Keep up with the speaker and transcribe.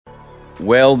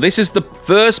Well, this is the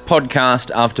first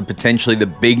podcast after potentially the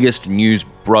biggest news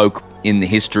broke in the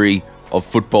history of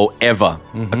football ever.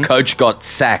 A coach got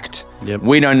sacked. Yep.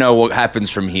 We don't know what happens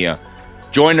from here.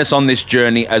 Join us on this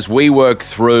journey as we work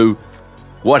through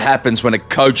what happens when a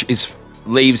coach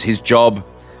leaves his job.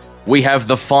 We have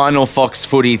the final Fox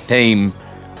Footy theme.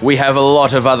 We have a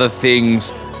lot of other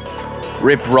things.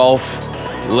 Rip Rolf,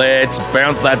 let's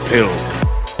bounce that pill.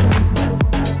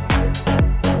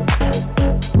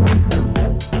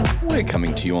 We're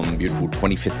coming to you on the beautiful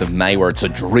 25th of May, where it's a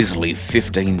drizzly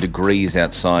 15 degrees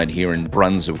outside here in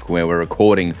Brunswick, where we're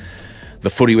recording the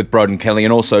Footy with Broden Kelly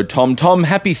and also Tom. Tom,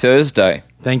 happy Thursday.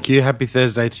 Thank you. Happy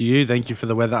Thursday to you. Thank you for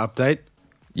the weather update.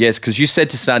 Yes, because you said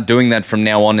to start doing that from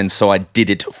now on, and so I did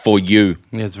it for you.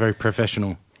 Yeah, it's very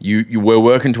professional. You were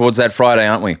working towards that Friday,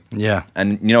 aren't we? Yeah.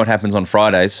 And you know what happens on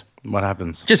Fridays? What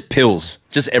happens? Just pills,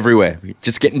 just everywhere,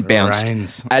 just getting bounced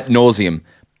Rains. ad nauseum.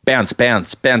 Bounce,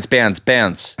 bounce, bounce, bounce,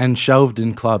 bounce. And shelved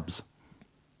in clubs.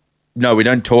 No, we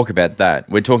don't talk about that.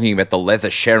 We're talking about the leather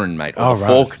Sharon, mate, or the right.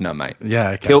 Faulkner, mate. Yeah,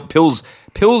 okay. Pills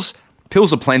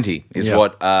aplenty is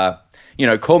what.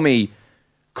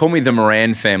 Call me the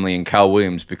Moran family and Carl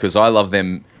Williams, because I love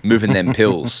them moving them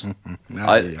pills.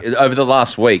 Over the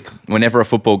last week, whenever a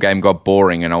football game got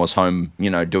boring and I was home,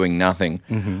 doing nothing,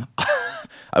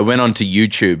 I went onto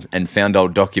YouTube and found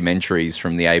old documentaries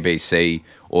from the ABC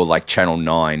or like Channel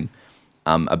 9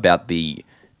 about the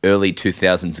early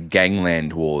 2000s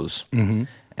gangland wars.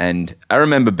 And I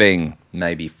remember being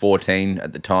maybe 14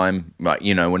 at the time,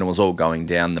 when it was all going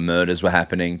down, the murders were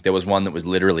happening. There was one that was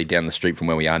literally down the street from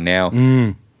where we are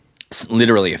now.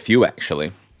 Literally a few,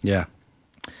 actually. Yeah.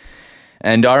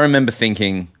 And I remember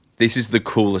thinking, this is the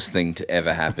coolest thing to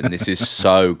ever happen. This is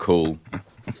so cool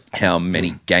how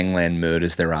many gangland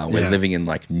murders there are. We're living in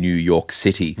like New York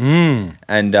City.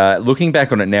 And looking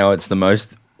back on it now, it's the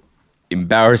most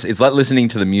embarrassing. It's like listening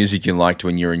to the music you liked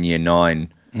when you were in year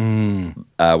 9.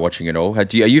 Watching it all. Are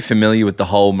you familiar with the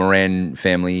whole Moran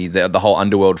family, the whole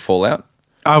underworld fallout?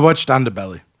 I watched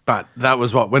Underbelly, but that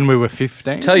was when we were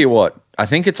 15? Tell you what, I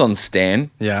think it's on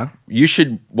Stan. Yeah. You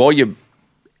should, while you're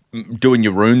doing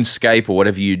your RuneScape or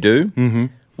whatever you do,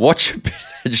 watch a bit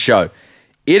of the show.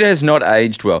 It has not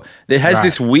aged well. It has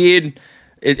this weird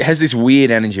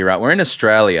energy, right? We're in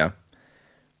Australia.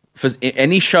 For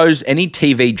any shows, any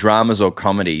TV dramas or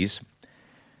comedies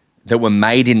that were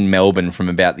made in Melbourne from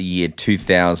about the year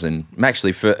 2000,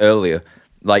 actually for earlier,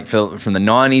 like from the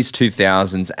 90s,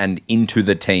 2000s, and into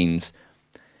the teens,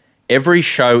 every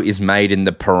show is made in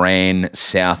the Paran,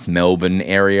 South Melbourne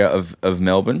area of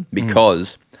Melbourne,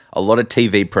 because a lot of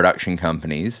TV production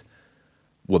companies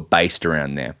were based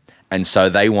around there. And so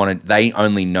they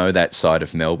only know that side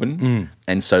of Melbourne.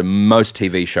 And so most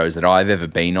TV shows that I've ever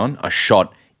been on are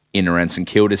shot in around St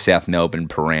Kilda, South Melbourne,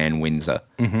 Paran, Windsor.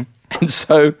 And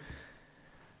so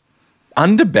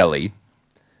Underbelly,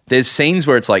 there's scenes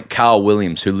where it's like Carl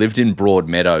Williams, who lived in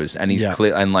Broadmeadows, and he's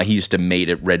clear, and like he used to meet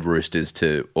at Red Roosters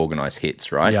to organise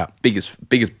hits, right? Yeah. Biggest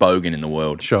bogan in the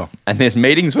world. Sure. And there's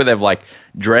meetings where they've like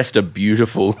dressed a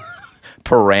beautiful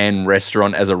Paran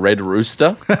restaurant as a Red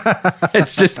Rooster.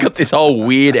 It's just got this whole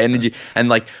weird energy, and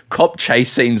like cop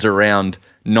chase scenes around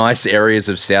nice areas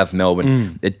of South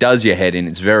Melbourne. It does your head in.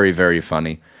 It's very, very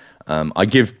funny.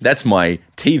 That's my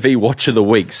TV watch of the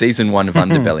week, season 1 of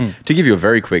Underbelly. To give you a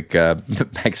very quick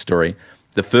backstory,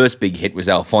 the first big hit was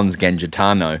Alphonse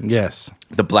Gangitano. Yes.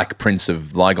 The Black Prince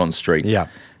of Lygon Street. Yeah.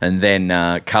 And then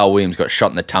Carl Williams got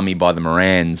shot in the tummy by the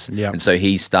Morans. Yeah. And so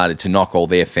he started to knock all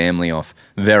their family off.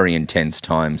 Very intense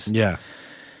times. Yeah.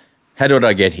 How did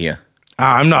I get here?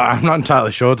 I'm not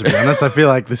entirely sure, to be honest. I feel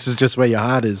like this is just where your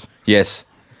heart is. Yes.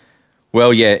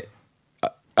 Well, yeah.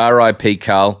 R.I.P.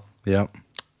 Carl. Yeah.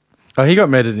 Oh, he got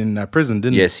murdered in prison,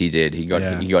 didn't he? Yes, he did. He got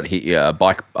hit. A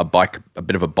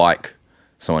bit of a bike.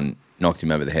 Someone knocked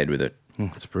him over the head with it.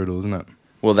 It's brutal, isn't it?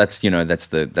 Well, that's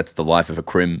the life of a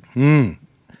crim.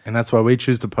 And that's why we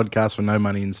choose to podcast for no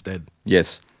money instead.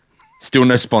 Yes. Still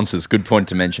no sponsors. Good point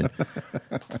to mention.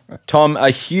 Tom,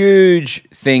 a huge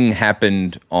thing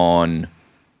happened on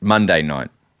Monday night.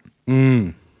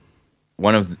 One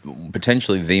of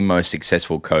potentially the most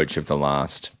successful coach of the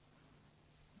last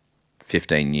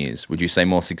 15 years. Would you say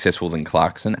more successful than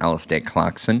Clarkson, Alistair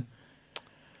Clarkson?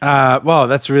 Well,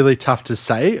 that's really tough to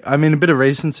say. I mean, a bit of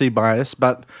recency bias,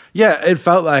 but yeah, it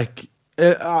felt like,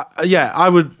 I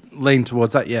would lean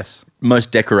towards that, yes.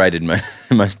 Most decorated,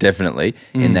 most definitely,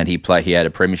 in that he had a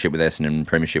premiership with Essendon,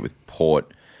 premiership with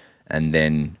Port, and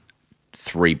then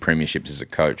 3 premierships as a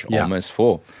coach, almost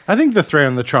 4. I think the 3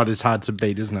 on the trot is hard to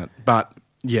beat, isn't it? But,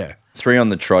 yeah. 3 on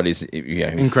the trot is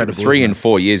incredible. 3 in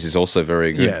 4 years is also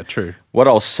very good. Yeah, true. What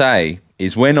I'll say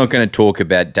is we're not going to talk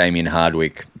about Damien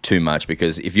Hardwick too much,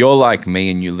 because if you're like me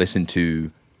and you listen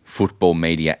to football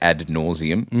media ad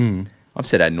nauseum, I've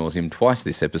said ad nauseum twice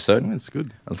this episode. That's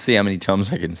good. I'll see how many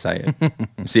times I can say it.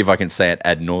 See if I can say it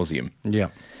ad nauseum. Yeah.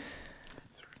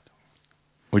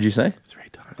 What'd you say? 3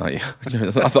 times. Oh, yeah.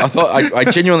 I thought I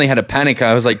genuinely had a panic.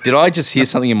 I was like, did I just hear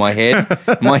something in my head?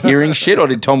 Am I hearing shit, or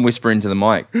did Tom whisper into the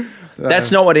mic?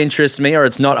 That's not what interests me, or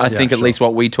it's not, I think, at least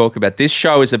what we talk about. This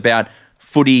show is about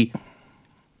footy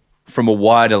from a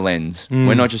wider lens.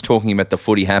 We're not just talking about the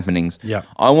footy happenings. Yeah.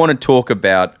 I want to talk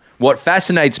about what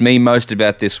fascinates me most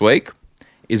about this week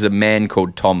is a man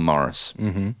called Tom Morris.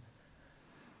 Mm-hmm.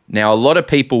 Now, a lot of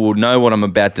people will know what I'm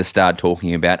about to start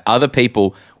talking about. Other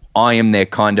people, I am their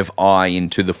kind of eye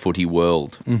into the footy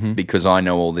world because I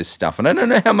know all this stuff. And I don't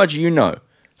know how much you know.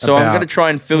 So I'm going to try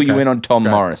and fill you in on Tom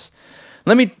Morris.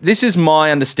 This is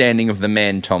my understanding of the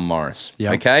man Tom Morris.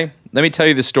 Yep. Okay? Let me tell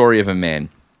you the story of a man.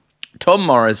 Tom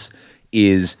Morris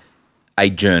is a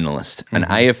journalist, an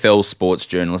AFL sports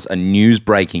journalist, a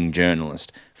news-breaking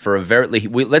journalist.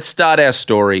 Let's start our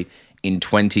story in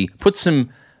 20. Put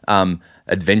some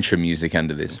adventure music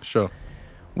under this. Sure.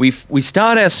 We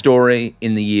start our story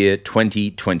in the year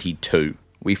 2022.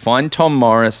 We find Tom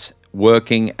Morris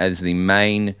working as the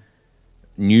main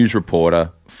news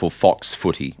reporter for Fox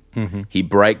Footy. Mm-hmm. He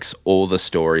breaks all the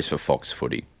stories for Fox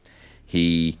Footy.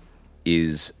 He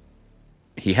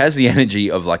has the energy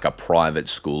of like a private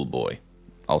schoolboy.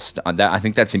 I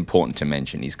think that's important to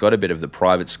mention. He's got a bit of the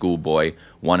private schoolboy,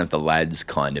 one of the lads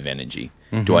kind of energy.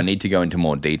 Mm-hmm. Do I need to go into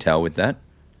more detail with that?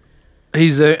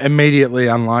 He's immediately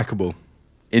unlikable.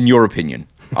 In your opinion,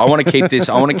 I want to keep this.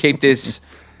 I want to keep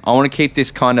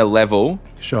this kind of level.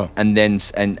 Sure. And then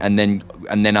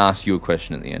ask you a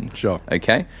question at the end. Sure.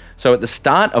 Okay. So at the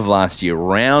start of last year,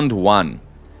 round 1,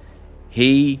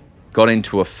 he got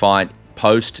into a fight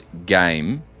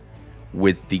post-game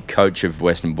with the coach of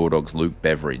Western Bulldogs, Luke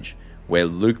Beveridge, where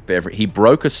he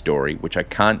broke a story, which I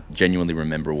can't genuinely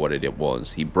remember what it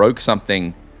was. He broke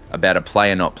something about a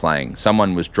player not playing.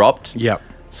 Someone was dropped. Yep.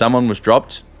 Someone was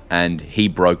dropped, and he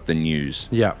broke the news.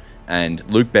 Yeah. And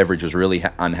Luke Beveridge was really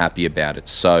unhappy about it.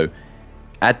 So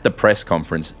at the press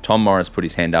conference, Tom Morris put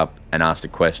his hand up and asked a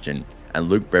question, and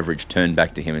Luke Beveridge turned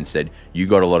back to him and said, "You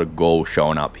got a lot of gall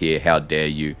showing up here. How dare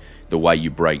you? The way you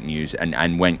break news,"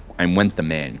 and went the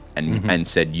man and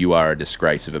said, "You are a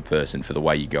disgrace of a person for the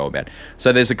way you go about it."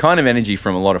 So there's a kind of energy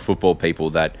from a lot of football people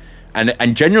that,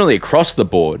 and generally across the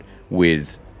board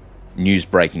with news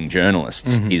breaking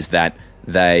journalists, is that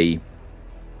they,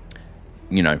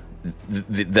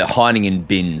 the hiding in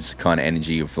bins kind of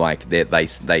energy of like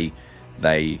they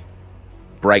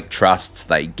break trusts,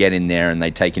 they get in there and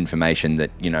they take information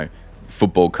that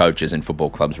football coaches and football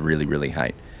clubs really, really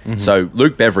hate. Mm-hmm. So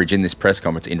Luke Beveridge in this press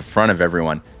conference in front of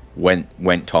everyone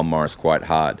went Tom Morris quite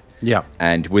hard. Yeah.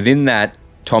 And within that,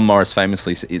 Tom Morris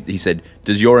famously he said,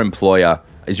 is your employer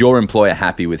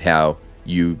happy with how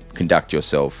you conduct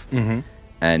yourself? Mm-hmm.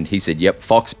 And he said, "Yep,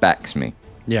 Fox backs me."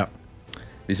 Yeah.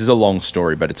 This is a long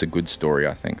story, but it's a good story,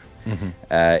 I think. Mm-hmm.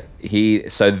 He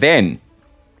said,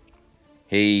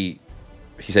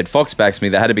 "Fox backs me."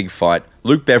 They had a big fight.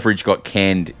 Luke Beveridge got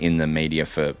canned in the media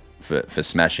for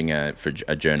smashing a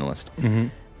journalist. Mm-hmm.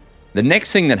 The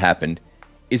next thing that happened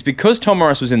is because Tom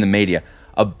Morris was in the media,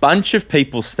 a bunch of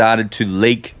people started to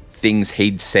leak things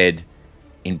he'd said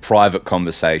in private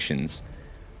conversations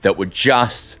that were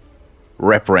just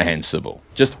reprehensible.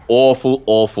 Just awful,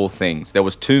 awful things. There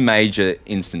was 2 major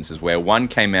instances where one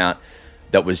came out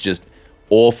that was just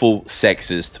awful,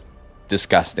 sexist,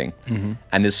 disgusting. Mm-hmm.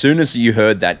 And as soon as you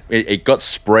heard that, it got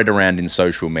spread around in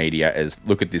social media as,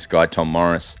 look at this guy, Tom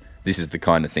Morris. This is the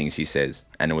kind of things he says.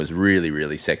 And it was really,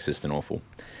 really sexist and awful.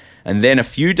 And then a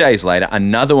few days later,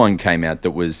 another one came out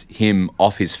that was him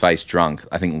off his face drunk,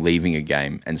 I think leaving a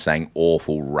game and saying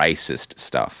awful racist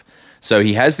stuff. So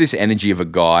he has this energy of a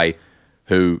guy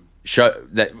who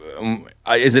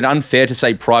is it unfair to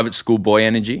say private schoolboy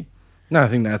energy? No, I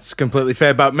think that's completely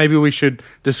fair, but maybe we should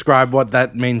describe what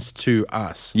that means to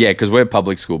us. Yeah, because we're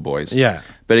public school boys. Yeah.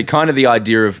 But it kind of the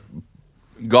idea of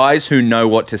guys who know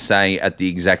what to say at the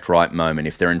exact right moment.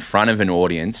 If they're in front of an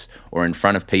audience or in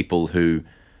front of people who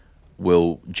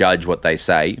will judge what they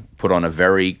say, put on a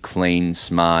very clean,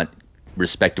 smart,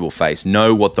 respectable face,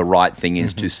 know what the right thing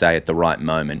is to say at the right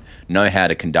moment, know how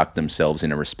to conduct themselves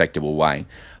in a respectable way.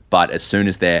 But as soon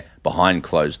as they're behind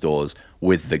closed doors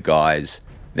with the guys,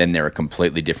 then they're a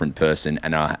completely different person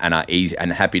and are easy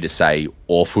and happy to say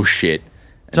awful shit.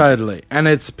 Totally. And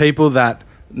it's people that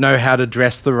know how to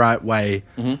dress the right way,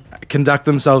 conduct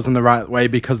themselves in the right way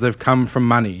because they've come from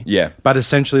money. Yeah. But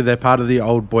essentially they're part of the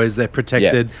old boys. They're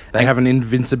protected. Yeah. They have an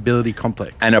invincibility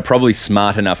complex. And are probably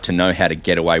smart enough to know how to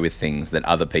get away with things that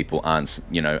other people aren't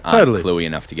Totally. cluey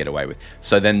enough to get away with.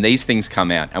 So then these things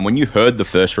come out. And when you heard the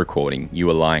first recording, you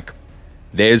were like,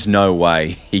 there's no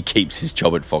way he keeps his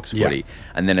job at Fox Footy. Yeah.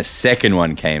 And then a second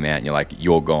one came out and you're like,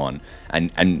 you're gone.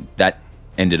 And that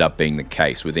ended up being the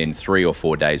case within 3 or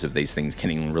 4 days of these things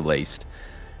getting released.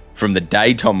 From the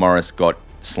day Tom Morris got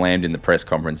slammed in the press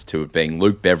conference to it being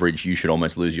Luke Beveridge, you should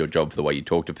almost lose your job for the way you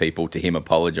talk to people, to him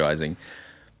apologising,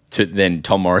 to then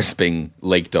Tom Morris being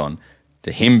leaked on,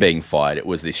 to him being fired, it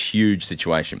was this huge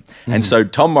situation. And so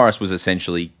Tom Morris was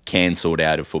essentially cancelled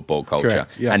out of football culture.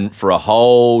 Correct, yeah. And for a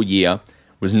whole year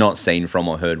was not seen from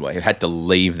or heard. He had to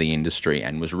leave the industry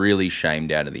and was really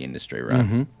shamed out of the industry,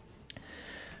 right?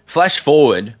 Flash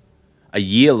forward a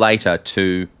year later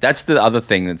to, that's the other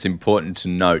thing that's important to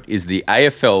note, is the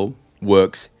AFL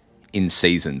works in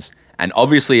seasons. And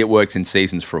obviously it works in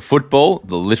seasons for football,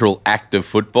 the literal act of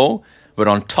football. But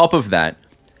on top of that,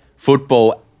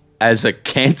 football as a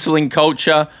cancelling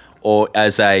culture or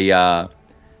as a...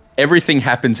 everything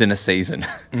happens in a season.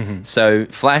 So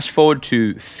flash forward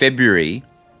to February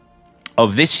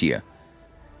of this year.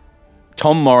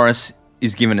 Tom Morris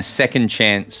is given a second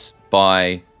chance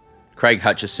by Craig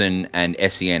Hutchison and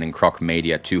SEN and Croc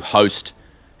Media to host.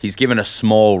 He's given a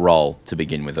small role to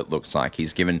begin with, it looks like.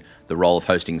 He's given the role of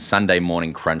hosting Sunday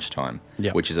Morning Crunch Time,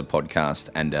 which is a podcast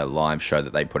and a live show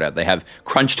that they put out. They have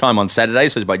Crunch Time on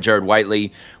Saturdays, so it's by Jared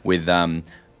Waitley with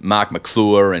Mark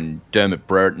McClure and Dermot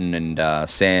Brereton and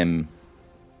Sam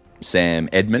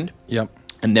Edmund. Yep.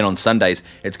 And then on Sundays,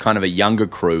 it's kind of a younger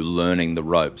crew learning the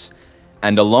ropes.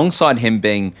 And alongside him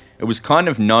being, it was kind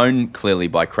of known clearly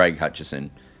by Craig Hutchison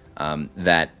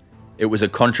that it was a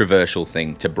controversial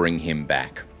thing to bring him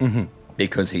back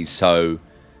because he's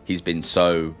been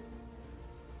so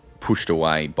pushed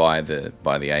away by the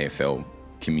AFL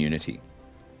community.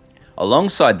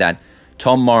 Alongside that,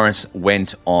 Tom Morris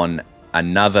went on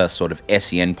another sort of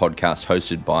SEN podcast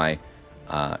hosted by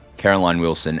Caroline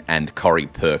Wilson and Corey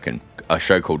Perkin, a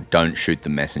show called Don't Shoot the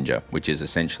Messenger, which is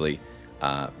essentially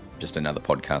just another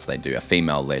podcast they do, a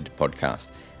female-led podcast.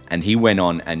 And he went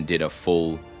on and did a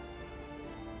full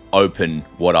open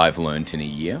what I've learned in a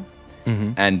year.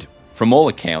 And from all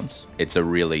accounts, it's a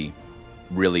really,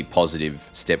 really positive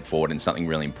step forward and something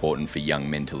really important for young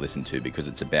men to listen to, because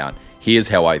it's about, here's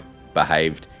how I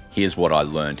behaved, here's what I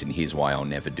learned, and here's why I'll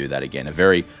never do that again.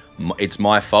 It's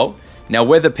my fault. Now,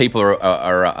 whether people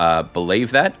are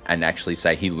believe that and actually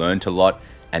say he learned a lot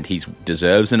and he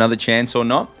deserves another chance or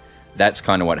not, that's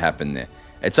kind of what happened there.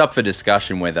 It's up for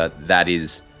discussion whether that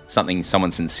is something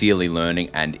someone sincerely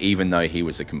learning, and even though he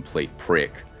was a complete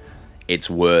prick, it's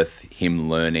worth him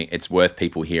learning. It's worth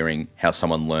people hearing how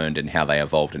someone learned and how they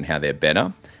evolved and how they're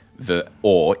better.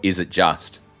 Or is it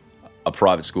just a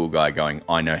private school guy going,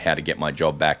 I know how to get my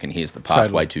job back and here's the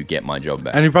pathway to get my job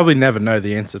back? And you probably never know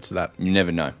the answer to that. You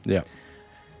never know. Yeah.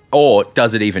 Or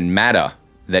does it even matter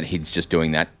that he's just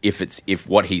doing that? If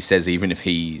what he says, even if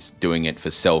he's doing it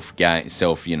for self career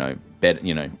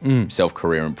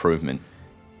improvement,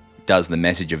 does the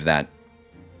message of that,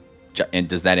 and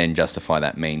does that end justify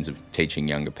that means of teaching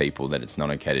younger people that it's not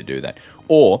okay to do that?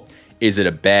 Or is it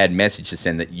a bad message to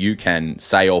send that you can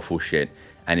say awful shit,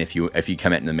 and if you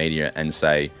come out in the media and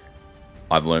say,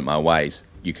 I've learnt my ways,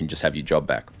 you can just have your job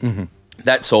back?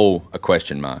 That's all a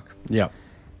question mark. Yeah.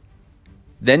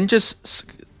 Then just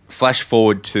flash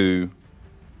forward to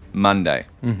Monday.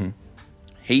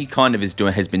 He kind of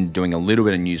has been doing a little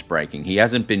bit of news breaking. He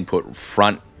hasn't been put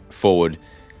front forward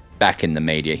back in the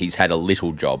media. He's had a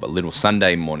little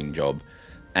Sunday morning job,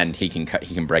 and he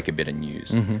can break a bit of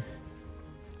news.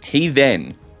 He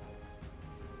then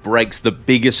breaks the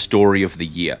biggest story of the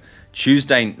year.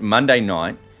 Monday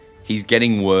night, he's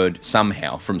getting word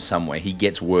somehow from somewhere. He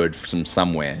gets word from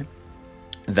somewhere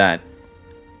that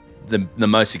the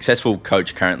most successful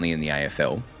coach currently in the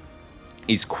AFL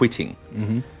is quitting.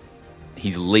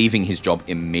 He's leaving his job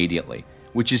immediately,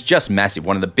 which is just massive.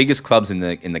 One of the biggest clubs in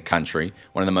the country,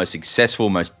 one of the most successful,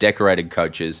 most decorated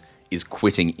coaches is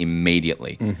quitting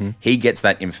immediately. He gets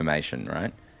that information,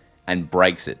 right, and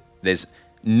breaks it. There's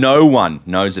no one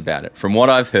knows about it. From what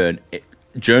I've heard,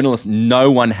 journalists,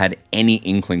 no one had any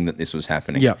inkling that this was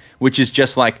happening. Yeah. Which is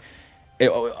just like,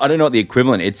 I don't know what the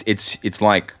equivalent. It's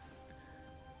like,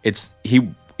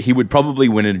 he would probably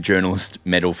win a journalist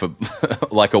medal for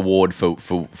like award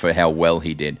for how well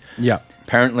he did. Yeah.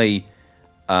 Apparently,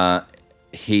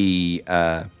 he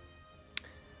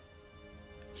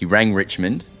rang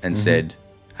Richmond and said,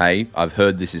 "Hey, I've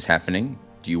heard this is happening.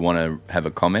 do you want to have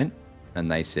a comment?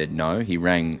 And they said no. He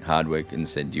rang Hardwick and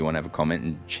said, do you want to have a comment?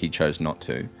 And he chose not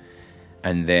to.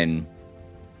 And then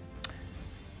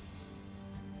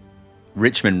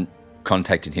Richmond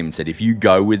contacted him and said, if you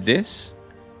go with this,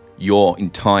 your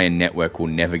entire network will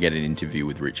never get an interview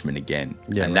with Richmond again.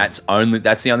 Yeah, and that's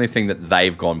the only thing that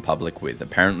they've gone public with.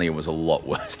 Apparently it was a lot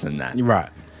worse than that. Right.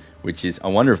 Which is, I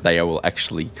wonder if they will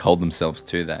actually hold themselves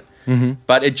to that. Mm-hmm.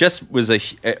 But it just was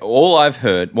all I've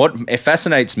heard, it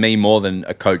fascinates me more than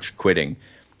a coach quitting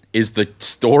is the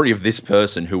story of this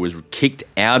person who was kicked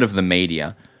out of the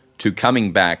media to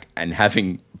coming back and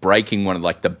breaking one of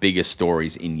like the biggest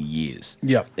stories in years.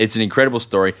 Yep. It's an incredible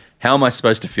story. How am I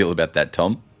supposed to feel about that,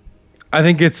 Tom? I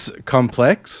think it's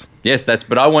complex. Yes,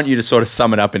 but I want you to sort of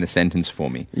sum it up in a sentence for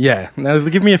me. Yeah. Now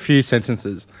give me a few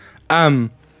sentences. I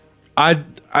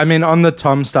mean, on the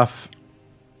Tom stuff,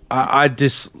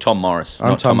 Tom Morris.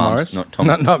 I'm Tom Morris. Not Tom.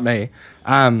 Not me.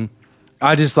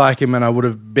 I dislike him and I would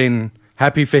have been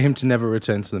happy for him to never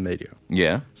return to the media.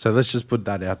 Yeah. So let's just put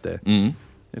that out there. Mm.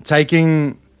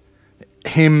 Taking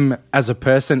him as a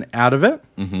person out of it,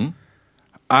 mm-hmm.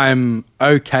 I'm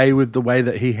okay with the way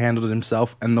that he handled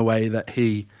himself and the way that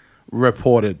he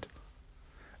reported.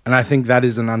 And I think that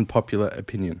is an unpopular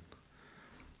opinion.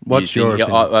 What's your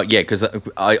opinion? Yeah, because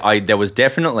there was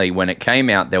definitely, when it came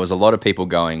out, there was a lot of people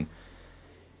going,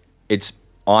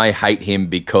 I hate him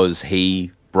because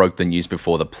he broke the news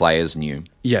before the players knew.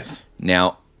 Yes.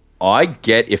 Now, I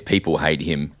get if people hate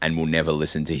him and will never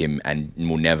listen to him and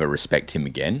will never respect him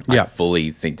again. I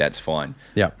fully think that's fine.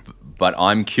 Yeah. But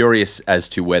I'm curious as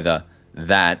to whether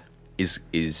that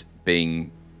is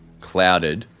being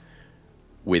clouded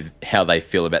with how they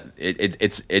feel about it.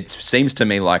 It seems to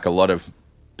me like a lot of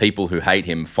people who hate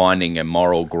him finding a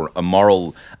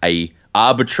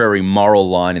arbitrary moral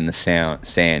line in the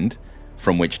sand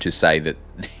from which to say that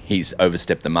he's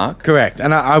overstepped the mark. Correct.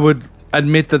 And I would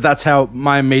admit that that's how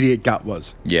my immediate gut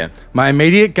was. Yeah. My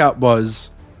immediate gut was,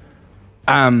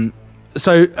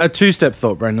 so a two-step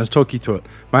thought, Brendan, let's talk you through it.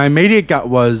 My immediate gut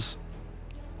was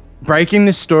breaking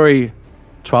this story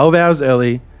 12 hours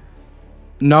early,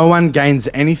 no one gains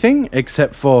anything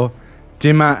except for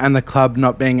DIMMA and the club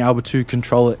not being able to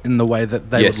control it in the way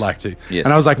that they would like to. Yes.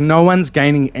 And I was like, no one's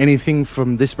gaining anything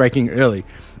from this breaking early.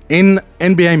 In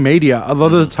NBA media, a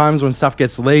lot of the times when stuff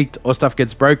gets leaked or stuff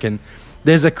gets broken,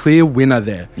 there's a clear winner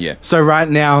there. Yeah. So right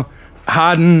now,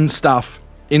 Harden stuff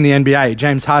in the NBA,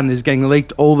 James Harden is getting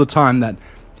leaked all the time that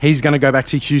he's going to go back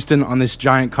to Houston on this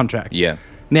giant contract. Yeah.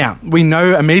 Now, we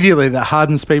know immediately that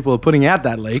Harden's people are putting out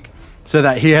that leak so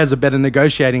that he has a better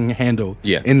negotiating handle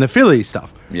in the Philly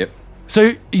stuff. Yep.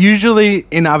 So usually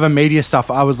in other media stuff,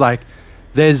 I was like,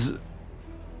 there's,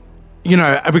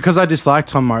 because I dislike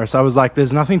Tom Morris, I was like,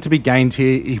 there's nothing to be gained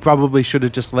here. He probably should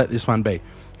have just let this one be.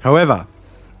 However,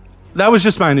 that was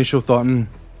just my initial thought. And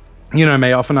you know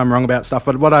me, often I'm wrong about stuff.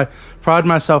 But what I pride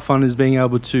myself on is being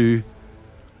able to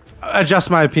adjust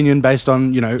my opinion based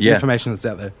on, information that's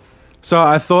out there. So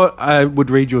I thought I would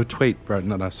read you a tweet, Broden,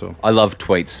 that I saw. I love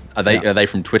tweets. Are they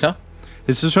from Twitter?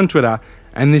 This is from Twitter.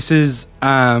 And this is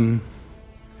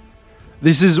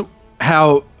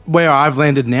where I've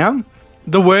landed now.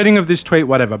 The wording of this tweet,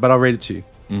 whatever, but I'll read it to you.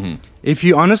 Mm-hmm. If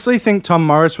you honestly think Tom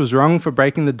Morris was wrong for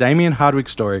breaking the Damien Hardwick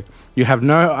story, you have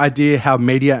no idea how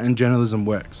media and journalism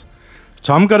works.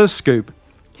 Tom got a scoop.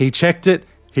 He checked it.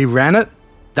 He ran it.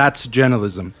 That's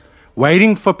journalism.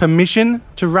 Waiting for permission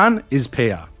to run is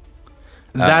PR.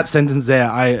 That sentence there,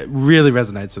 I really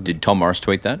resonates with me. Did Tom Morris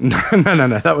tweet that? No.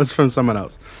 That was from someone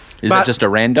else. Is that just a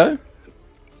rando?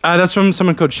 That's from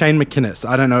someone called Shane McInnes.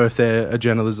 I don't know if they're a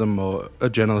journalist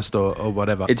or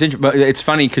whatever. But it's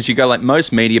funny because you go like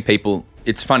most media people.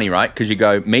 It's funny, right? Because you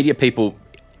go media people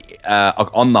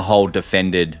on the whole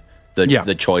defended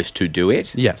the choice to do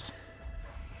it. Yes.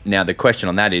 Now the question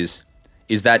on that is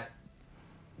that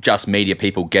just media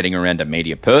people getting around a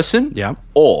media person? Yeah.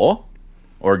 Or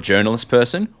a journalist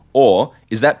person? Or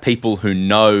is that people who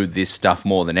know this stuff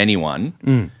more than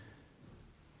anyone?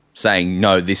 Saying,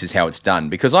 no, this is how it's done.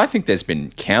 Because I think there's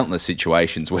been countless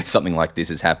situations where something like this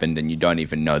has happened and you don't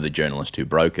even know the journalist who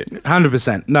broke it.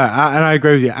 100%. No, and I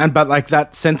agree with you. But like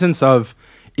that sentence of,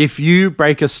 if you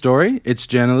break a story, it's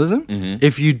journalism. Mm-hmm.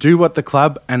 If you do what the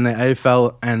club and the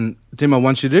AFL and DIMMA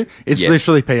wants you to do, it's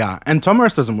literally PR. And Tom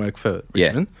Morris doesn't work for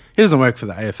Richmond. He doesn't work for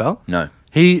the AFL. No.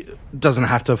 He doesn't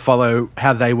have to follow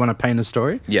how they want to paint a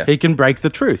story. Yeah. He can break the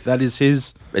truth. That is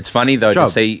his It's funny, though, job.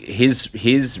 to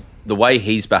see the way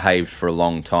he's behaved for a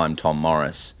long time, Tom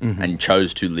Morris, and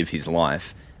chose to live his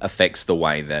life, affects the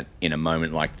way that in a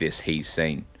moment like this he's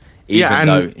seen. even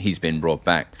though he's been brought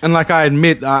back. And like I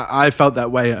admit, I felt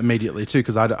that way immediately too,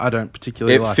 because I don't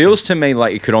particularly like it. Feels to me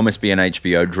like it could almost be an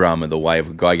HBO drama, the way of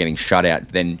a guy getting shut out,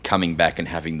 then coming back and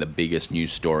having the biggest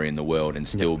news story in the world, and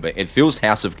still be. It feels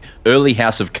early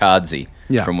House of Cardsy.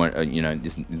 Yeah. From what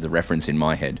is the reference in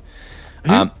my head.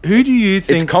 Who do you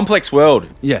think? It's complex world.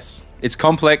 Yes, it's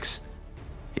complex.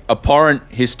 Abhorrent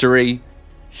history.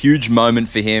 Huge moment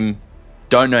for him.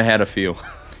 Don't know how to feel.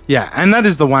 Yeah, and that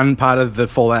is the one part of the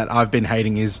fallout I've been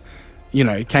hating is,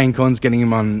 Kane Corns getting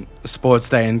him on Sports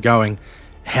Day and going,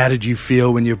 how did you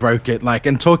feel when you broke it?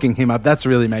 And talking him up, that's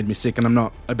really made me sick, and I'm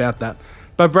not about that.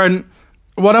 But, Broden,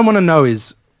 what I want to know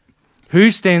is, who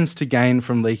stands to gain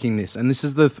from leaking this? And this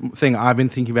is the thing I've been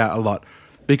thinking about a lot.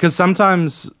 Because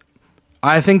sometimes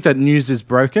I think that news is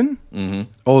broken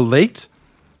or leaked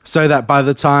so that by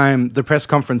the time the press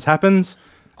conference happens,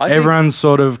 everyone's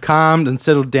sort of calmed and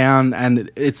settled down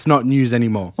and it's not news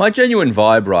anymore. My genuine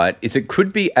vibe, right, is it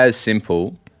could be as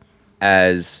simple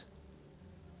as...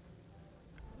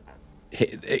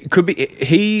 It could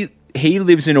be... He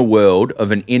lives in a world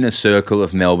of an inner circle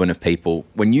of Melbourne of people.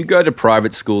 When you go to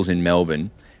private schools in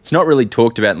Melbourne, it's not really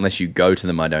talked about unless you go to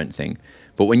them, I don't think.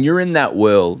 But when you're in that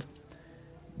world,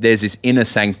 there's this inner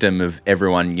sanctum of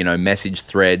everyone, message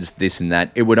threads, this and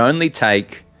that. It would only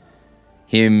take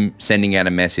him sending out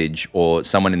a message or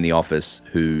someone in the office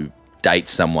who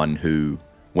dates someone who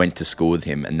went to school with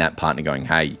him and that partner going,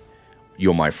 hey,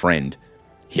 you're my friend.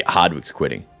 Hardwick's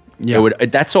quitting. Yeah.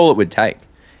 That's all it would take.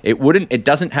 It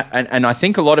doesn't have, and I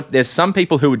think there's some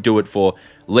people who would do it for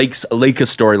leak a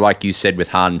story like you said with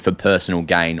Harden for personal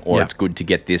gain, or it's good to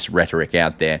get this rhetoric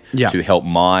out there to help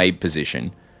my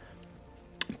position.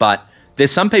 But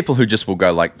there's some people who just will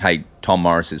go like, hey, Tom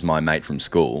Morris is my mate from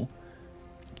school.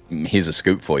 Here's a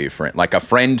scoop for you, friend. Like a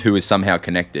friend who is somehow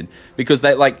connected, because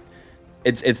they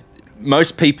it's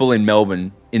most people in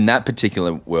Melbourne in that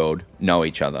particular world know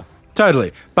each other.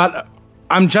 Totally. But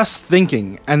I'm just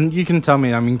thinking, and you can tell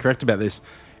me I'm incorrect about this.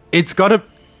 If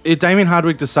Damien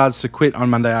Hardwick decides to quit on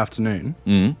Monday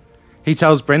afternoon, he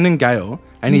tells Brendan Gale,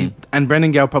 and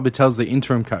Brendan Gale probably tells the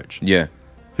interim coach. Yeah.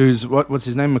 Who's what's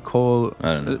his name? McCall.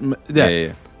 I don't know.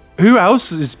 Yeah. Who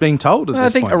else is being told at this point? I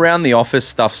think around the office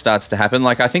stuff starts to happen.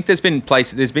 Like I think there's been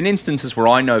instances where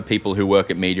I know people who work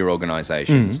at media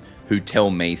organisations who tell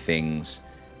me things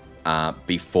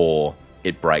before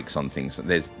it breaks on things.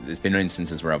 There's been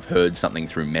instances where I've heard something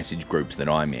through message groups that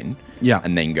I'm in,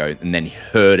 and then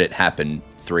heard it happen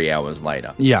 3 hours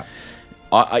later. Yeah,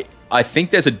 I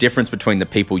think there's a difference between the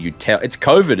people you tell. It's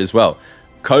COVID as well.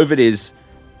 COVID is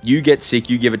you get sick,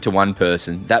 you give it to one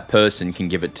person, that person can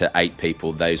give it to 8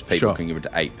 people, those people can give it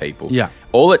to 8 people. Yeah,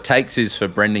 all it takes is for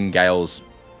Brendan Gale's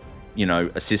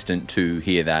assistant to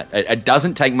hear that. It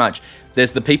doesn't take much.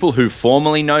 There's the people who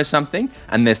formally know something,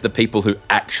 and there's the people who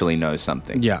actually know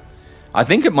something. Yeah. I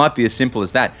think it might be as simple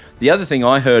as that. The other thing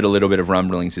I heard a little bit of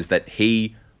rumblings is that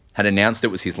he had announced it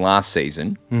was his last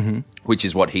season, which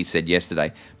is what he said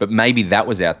yesterday. But maybe that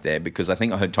was out there because I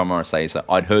think I heard Tom Morris say that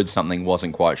I'd heard something,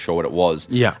 wasn't quite sure what it was.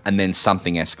 Yeah. And then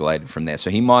something escalated from there. So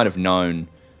he might have known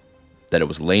that it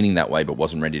was leaning that way, but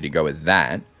wasn't ready to go with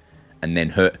that. And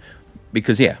then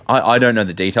because, I don't know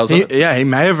the details of it. Yeah, he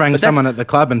may have rang someone at the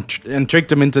club and tricked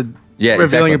him into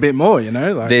revealing a bit more,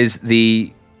 There's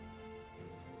the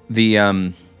what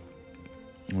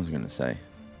was I going to say?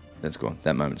 That's gone.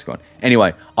 That moment's gone.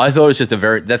 Anyway, I thought it was just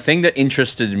the thing that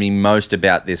interested me most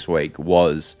about this week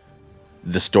was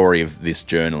the story of this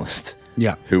journalist.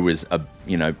 Yeah. Who was,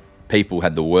 people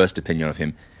had the worst opinion of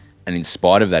him. And in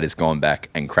spite of that, has gone back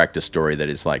and cracked a story that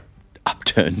is like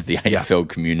upturned the AFL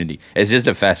community. It's just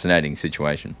a fascinating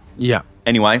situation. Yeah.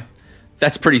 Anyway,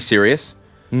 that's pretty serious.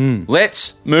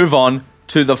 Let's move on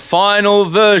to the final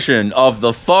version of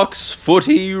the Fox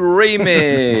Footy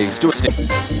remix. Do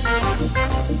it.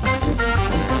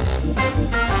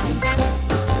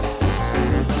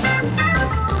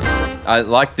 I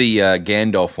like the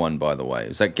Gandalf one, by the way.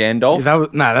 Is that Gandalf?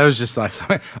 That was just like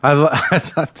something.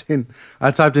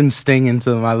 I typed in Sting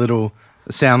into my little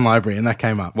sound library, and that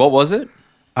came up. What was it?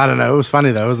 I don't know. It was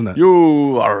funny though, wasn't it?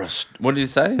 You are. What did you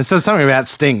say? It said something about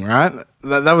Sting, right?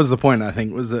 That was the point. I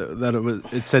think was that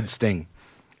it said Sting.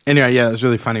 Anyway, yeah, it was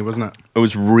really funny, wasn't it? It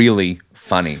was really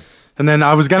funny. And then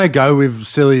I was going to go with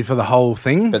silly for the whole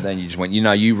thing. But then you just went,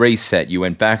 you reset. You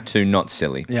went back to not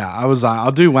silly. Yeah, I was like,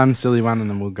 I'll do one silly one and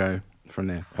then we'll go from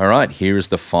there. All right, here is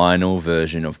the final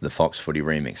version of the Fox Footy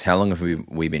remix. How long have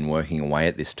we been working away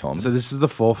at this, Tom? So this is the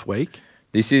 4th week.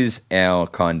 This is our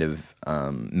kind of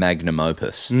magnum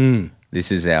opus.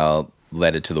 This is our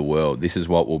letter to the world. This is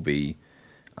what will be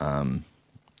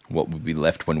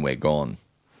left when we're gone.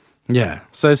 Yeah.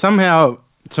 So somehow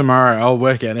tomorrow I'll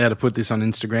work out how to put this on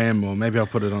Instagram, or maybe I'll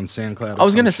put it on SoundCloud. I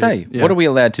was going to say, what are we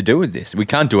allowed to do with this? We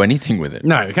can't do anything with it.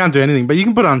 No, we can't do anything, but you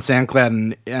can put it on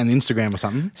SoundCloud and Instagram or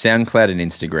something. SoundCloud and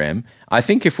Instagram. I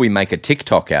think if we make a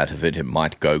TikTok out of it, it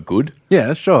might go good.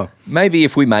 Yeah, sure. Maybe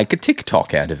if we make a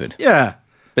TikTok out of it. Yeah.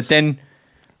 But then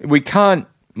we can't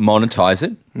monetize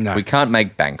it. No. We can't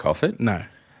make bank off it. No.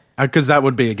 Because that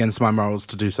would be against my morals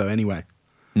to do so anyway.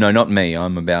 No, not me.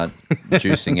 I'm about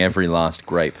juicing every last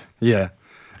grape. Yeah.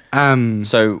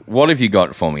 So what have you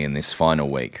got for me in this final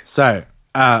week? So,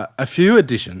 a few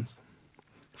additions.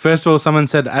 First of all, someone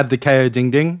said add the KO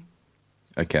ding ding.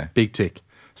 Okay. Big tick.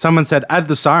 Someone said add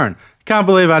the siren. Can't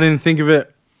believe I didn't think of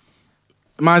it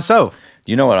myself.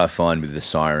 You know what I find with the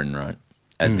siren, right?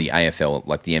 At the AFL,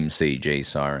 like the MCG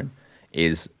siren,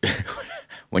 is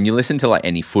when you listen to like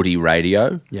any footy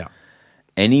radio, Yeah.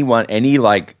 anyone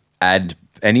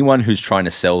who's trying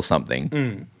to sell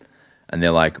something, and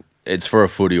they're like, it's for a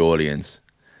footy audience,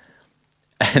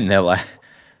 and they're like,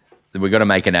 we got to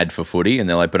make an ad for footy, and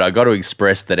they're like, but I got to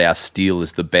express that our steel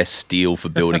is the best steel for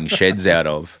building sheds out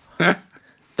of.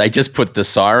 They just put the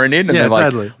siren in, and they're like,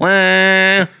 totally.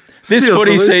 "Wah, this Steel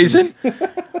footy solutions." season,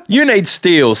 you need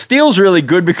steel. Steel's really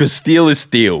good because steel is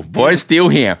steel. Boy, steel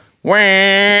here. Wah.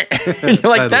 And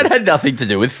you're like, that had nothing to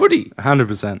do with footy.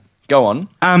 100%. Go on.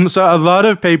 So a lot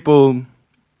of people...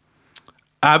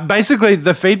 basically,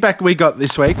 the feedback we got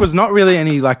this week was not really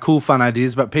any like cool, fun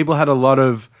ideas, but people had a lot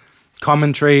of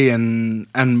commentary and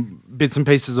bits and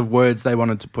pieces of words they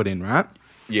wanted to put in, right?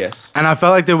 Yes. And I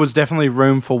felt like there was definitely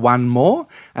room for one more.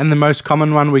 And the most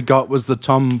common one we got was the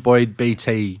Tom Boyd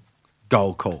BT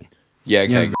goal call. Yeah,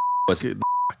 okay. You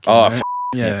know,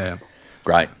 yeah.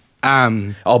 Great.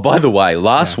 Oh, by the way,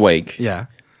 last week Yeah.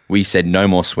 we said no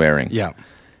more swearing. Yeah.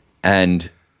 And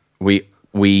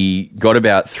we got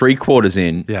about 3/4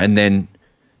 in, Yeah. and then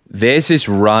there's this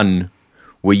run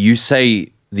where you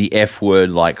say the F word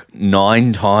like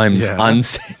 9 times Yeah.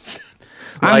 uncensored.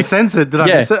 Uncensored? Did I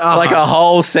miss it? Oh. Like a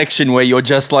whole section where you're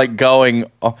just like going,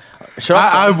 oh, should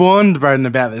I I warned Broden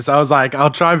about this. I was like, I'll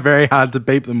try very hard to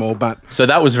beep them all, but... So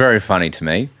that was very funny to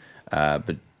me,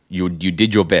 but you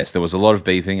did your best. There was a lot of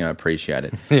beeping. I appreciate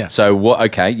it. Yeah. So what?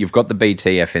 Okay, you've got the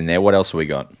BTF in there. What else have we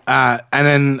got? And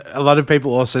then a lot of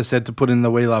people also said to put in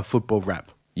the We Love Football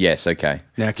rap. Yes. Okay.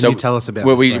 Now, can you tell us about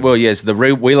well, this? yes, the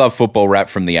We Love Football rap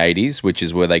from the 80s, which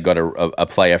is where they got a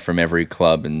player from every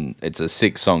club, and it's a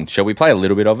 6 song. Shall we play a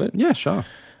little bit of it? Yeah, sure.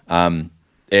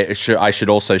 I should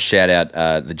also shout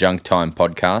out the Junk Time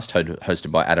podcast,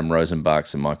 hosted by Adam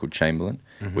Rosenbachs and Michael Chamberlain,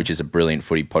 which is a brilliant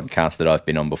footy podcast that I've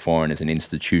been on before and is an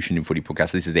institution in footy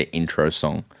podcast. This is their intro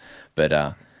song.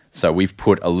 But so we've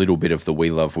put a little bit of the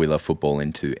We Love Football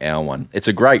into our one. It's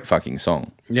a great fucking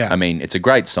song. Yeah. I mean, it's a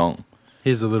great song.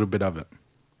 Here's a little bit of it.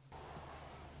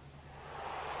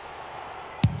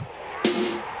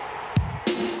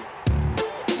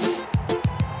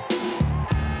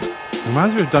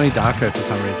 Reminds me of Donnie Darko for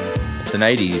some reason. It's an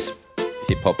 80s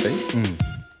hip-hop beat.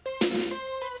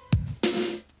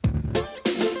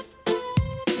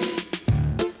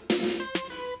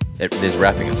 There's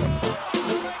rapping at some point.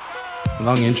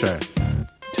 Long intro.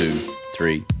 2,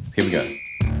 3, here we go.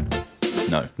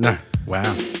 No. No.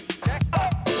 Wow.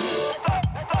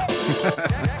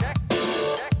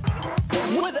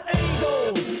 With the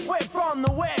Eagles, we're from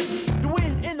the West. To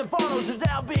win in the finals is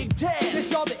our big test. Yes,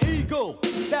 you're the eagle,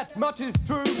 that much is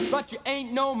true, but you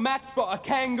ain't no match for a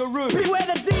kangaroo. Beware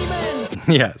the demons.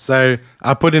 Yeah, so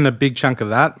I put in a big chunk of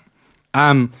that.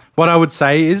 What I would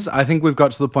say is I think we've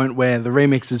got to the point where the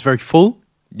remix is very full.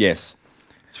 Yes.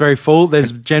 It's very full.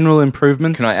 There's general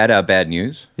improvements. Can I add our bad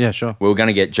news? Yeah, sure. We were going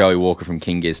to get Joey Walker from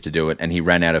King Giz to do it, and he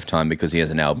ran out of time because he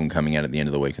has an album coming out at the end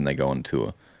of the week and they go on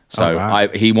tour. So Oh,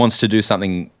 right. he wants to do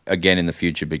something again in the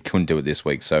future, but couldn't do it this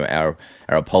week. So our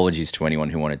apologies to anyone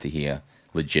who wanted to hear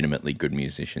legitimately good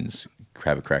musicians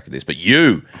have a crack at this. But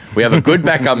we have a good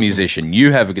backup musician.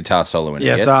 You have a guitar solo in it.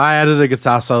 Yeah, Yes? so I added a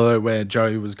guitar solo where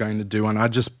Joey was going to do one. I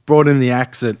just brought in the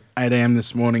axe at 8 a.m.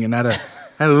 this morning and had a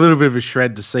little bit of a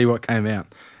shred to see what came out.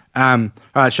 All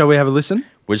right, shall we have a listen?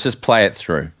 We'll just play it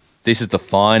through. This is the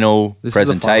final This is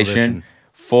the final presentation. version.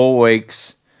 4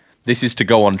 weeks. This is to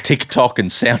go on TikTok and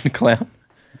SoundCloud.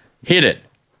 Hit it.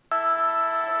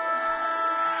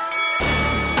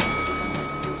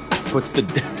 What's the...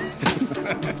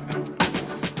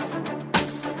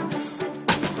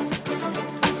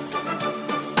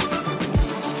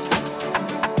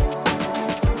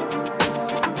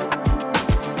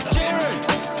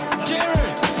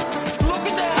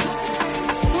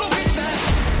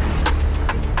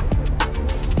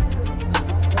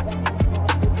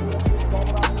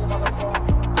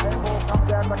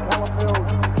 He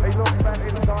looks back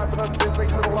inside for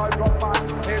the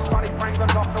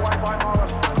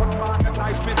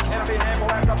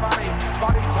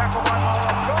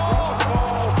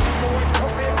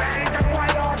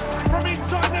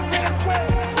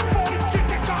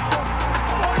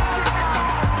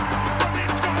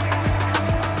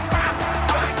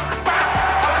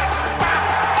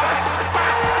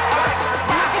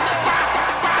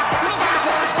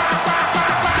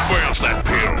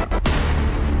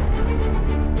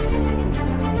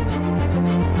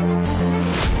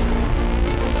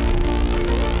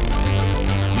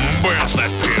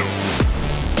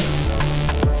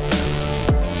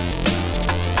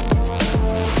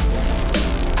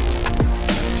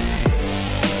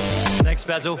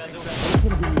Basil.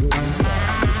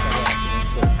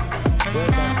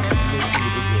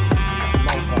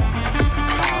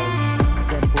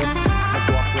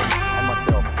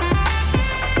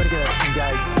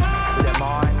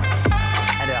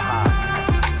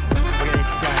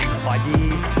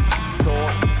 Ideas,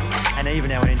 thoughts, and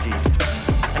even our energy.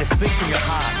 And to speak from your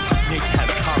heart, you need to have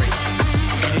courage.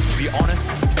 You need to be honest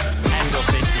and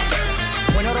authentic.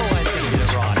 We're not always going to get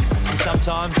it right. And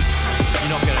sometimes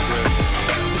you're not going to agree with us.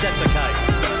 But that's okay.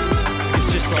 Because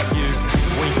just like you,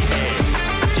 we care.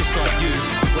 Just like you,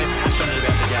 we're passionate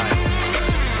about the game.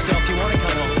 So if you want to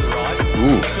come along for the ride,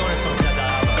 join us on Saturday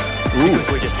Arvos. Because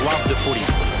we just love the footy.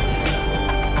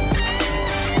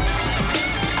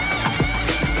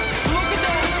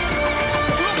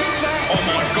 Oh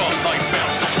my God, they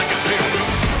bounced the second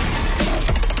field.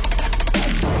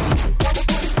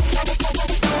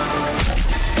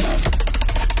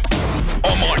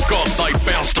 Oh my God, they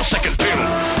bounced the second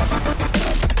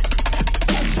field.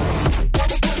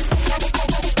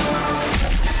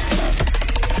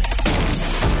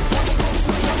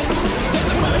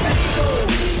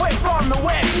 We're from the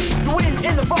west. The win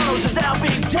in the finals is our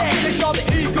big ten. It's all the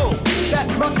eagle. That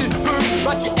much is true,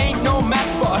 but you ain't no match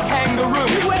for a kangaroo.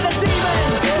 We were the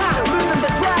demons, losing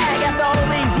the drag. After all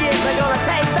these years, they're gonna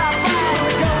taste our flag.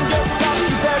 The gun gets tough,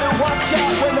 you better watch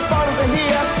out. When the finals are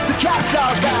here, the cat's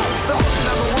all out. The option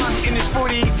number one in this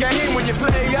footy game. When you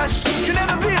play us, you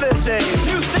never be the same.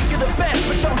 You think you're the best,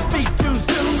 but don't speak too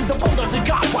soon. The Bulldogs have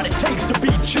got what it takes to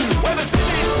beat you. When the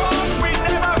city's falls, we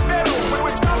never fiddle. When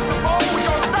we stop the ball, we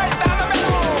go straight down the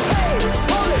middle. Hey,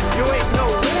 hold it, you ain't no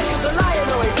winner. The lion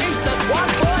always beats us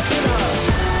one for dinner.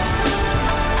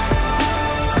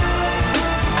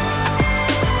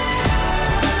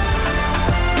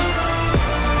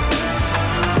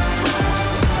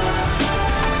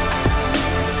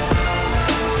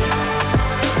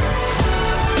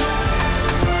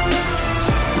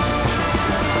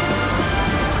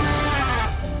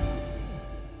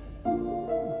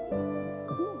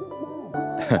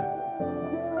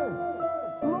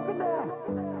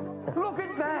 Look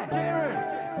at that,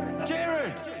 Jared.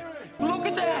 Jared, look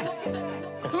at that.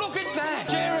 Look at that,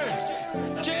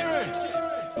 Jared. Jared,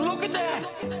 look at that.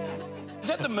 Is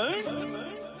that the moon?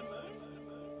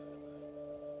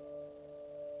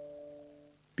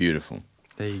 Beautiful.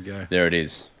 There you go. There it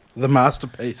is. The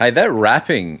masterpiece. Hey, that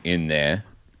rapping in there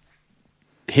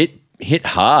hit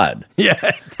hard.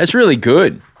 Yeah. That's really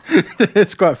good.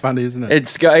 It's quite funny, isn't it?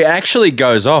 It actually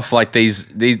goes off like these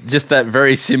just that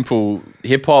very simple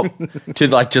hip hop to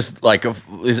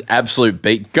this absolute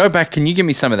beat. Go back. Can you give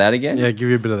me some of that again? Yeah, give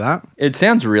you a bit of that. It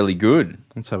sounds really good.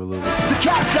 Let's have a little bit. The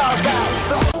cat's all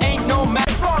out. The ain't no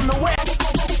match from the west.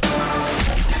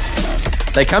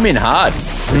 They come in hard.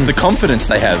 It's the confidence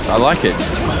they have. I like it.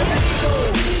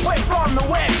 We're from the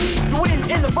west. The win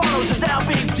in the finals is our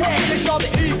big ten. It's all the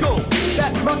eagle.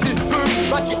 That much is true,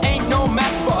 but you ain't no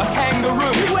match for a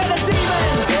kangaroo. We were the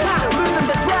demons, losing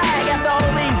the drag. After all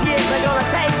these years, they're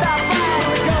gonna taste our flag.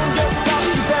 The gun gets tough,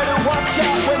 you better watch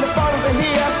out. When the finals are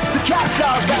here, the cat's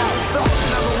all out. The option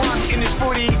number one in this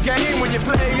footy game. When you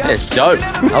play us, It's dope. you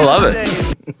never be I love the it.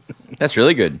 same. That's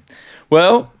really good.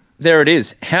 Well, there it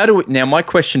is. Now my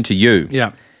question to you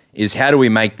is how do we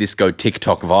make this go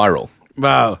TikTok viral?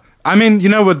 Well, I mean, you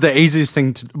know what the easiest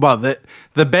thing to... Well,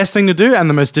 the best thing to do and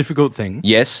the most difficult thing...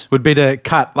 Yes. ...would be to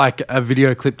cut, like, a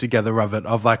video clip together of it,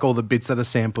 of, like, all the bits that are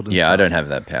sampled and Yeah, stuff. I don't have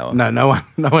that power. No one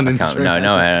in the I industry don't has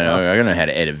know. that power. I don't know how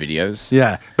to edit videos.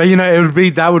 Yeah, but, you know,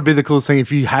 that would be the coolest thing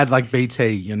if you had, like, BT,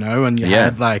 you know, and you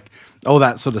had, like, all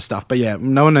that sort of stuff. But, yeah,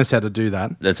 no one knows how to do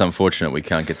that. That's unfortunate. We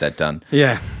can't get that done.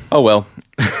 Yeah. Oh, well.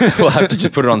 We'll have to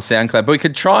just put it on SoundCloud. But we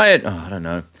could try it. Oh, I don't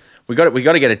know. We got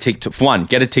to get a TikTok. For one,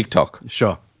 get a TikTok.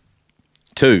 Sure.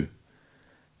 2,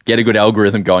 get a good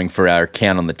algorithm going for our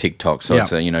account on the TikTok. So Yeah.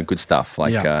 it's good stuff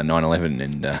like Yeah. 9/11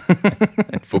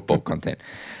 and football content.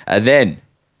 Then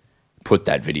put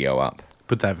that video up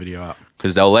Put that video up.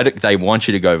 because they want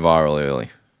you to go viral early.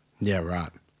 Yeah, right.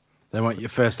 They want your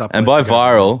first upload. And by to go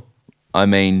viral, I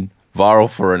mean viral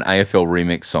for an AFL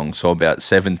remix song. So about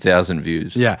 7,000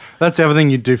 views. Yeah, that's the other thing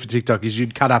you'd do for TikTok is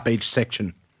you'd cut up each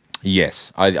section.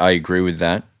 Yes, I agree with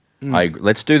that.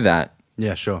 Let's do that.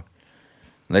 Yeah, sure.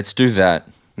 Let's do that.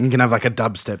 You can have like a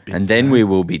dubstep bit. And then we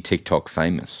will be TikTok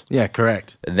famous. Yeah,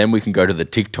 correct. And then we can go to the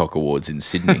TikTok Awards in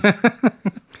Sydney.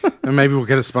 And maybe we'll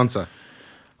get a sponsor.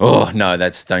 Oh, no,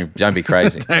 don't be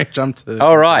crazy. Don't jump to...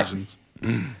 All right.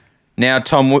 conclusions. Now,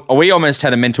 Tom, we almost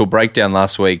had a mental breakdown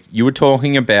last week. You were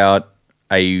talking about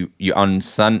on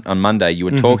Monday, you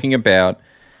were talking about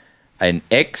an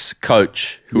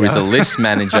ex-coach who is a list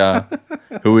manager,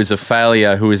 who is a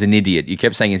failure, who is an idiot. You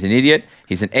kept saying he's an idiot.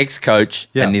 He's an ex-coach,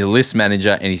 Yeah. and he's a list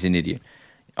manager, and he's an idiot.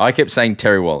 I kept saying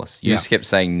Terry Wallace. You Yeah. just kept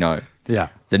saying no. Yeah.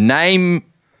 The name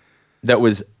that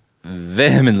was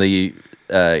vehemently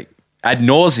ad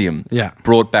nauseum Yeah.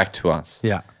 brought back to us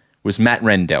Yeah. was Matt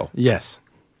Rendell. Yes.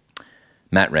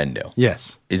 Matt Rendell.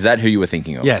 Yes. Is that who you were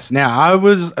thinking of? Yes. Now, I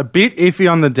was a bit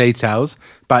iffy on the details,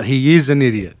 but he is an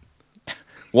idiot.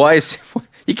 Why is...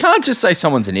 You can't just say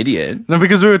someone's an idiot. No,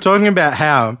 because we were talking about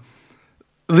how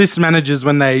list managers,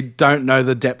 when they don't know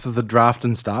the depth of the draft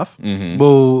and stuff,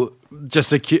 will just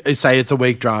say it's a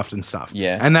weak draft and stuff.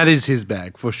 Yeah. And that is his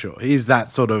bag, for sure. He's that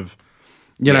sort of,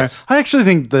 you Yes. know, I actually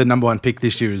think the number one pick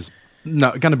this year is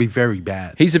going to be very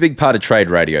bad. He's a big part of trade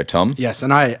radio, Tom. Yes,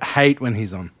 and I hate when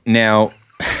he's on. Now,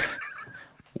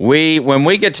 when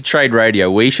we get to trade radio,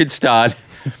 we should start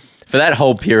for that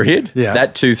whole period, Yeah.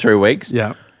 that 2-3 weeks.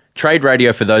 Yeah. Trade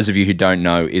radio, for those of you who don't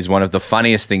know, is one of the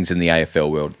funniest things in the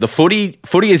AFL world. The footy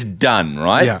is done,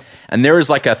 right? Yeah. And there is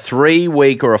like a 3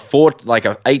 week or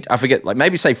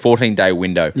maybe say 14-day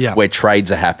window Yeah. where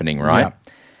trades are happening, right? Yeah.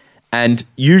 And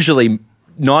usually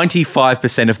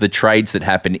 95% of the trades that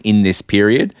happen in this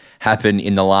period happen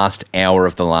in the last hour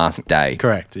of the last day.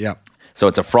 Correct, yeah. So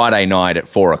it's a Friday night at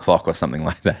 4:00 or something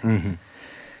like that.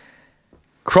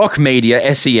 Croc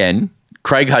Media, SEN,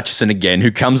 Craig Hutchison again,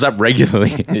 who comes up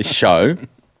regularly in this show,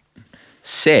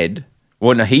 said,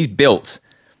 he's built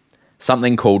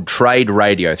something called trade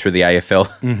radio through the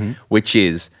AFL, which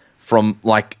is from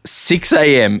like 6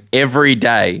 a.m. every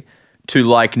day to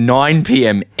like 9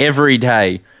 p.m. every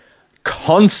day,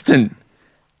 constant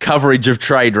coverage of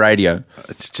trade radio.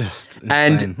 It's just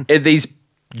insane. And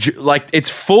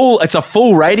it's a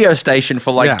full radio station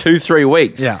for like Yeah. 2-3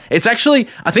 weeks. Yeah. It's actually,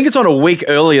 I think it's on a week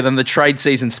earlier than the trade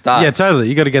season starts. Yeah, totally.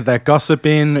 You got to get that gossip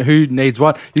in. Who needs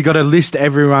what? You got to list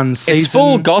everyone's season. It's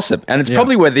full gossip, and it's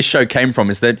probably where this show came from,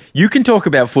 is that you can talk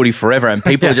about footy forever and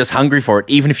people are just hungry for it,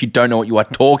 even if you don't know what you are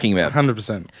talking about.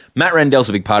 100%. Matt Rendell's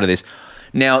a big part of this.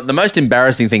 Now, the most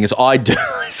embarrassing thing is I do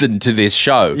listen to this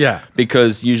show. Yeah.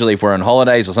 Because usually if we're on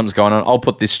holidays or something's going on, I'll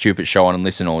put this stupid show on and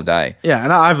listen all day. Yeah,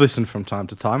 and I've listened from time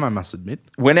to time, I must admit.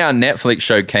 When our Netflix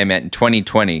show came out in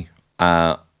 2020,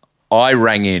 I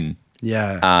rang in.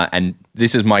 Yeah. And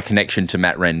this is my connection to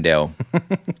Matt Rendell.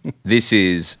 This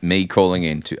is me calling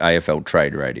in to AFL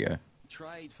Trade Radio.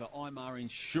 Trade for IMAR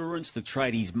Insurance, the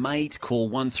tradies mate. Call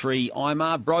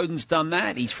 13-IMAR. Broden's done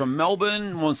that. He's from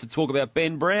Melbourne, wants to talk about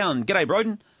Ben Brown. G'day,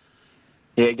 Broden.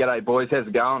 Yeah, g'day, boys. How's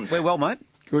it going? We're well, mate.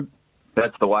 Good.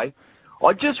 That's the way.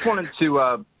 I just wanted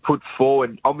to put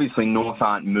forward, obviously North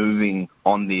aren't moving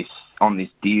on this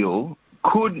deal.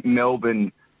 Could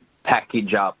Melbourne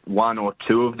package up one or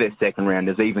two of their second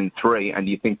rounders, even three, and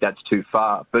do you think that's too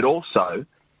far? But also,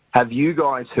 have you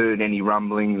guys heard any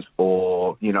rumblings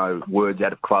or, words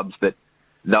out of clubs that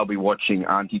they'll be watching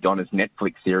Auntie Donna's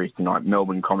Netflix series tonight,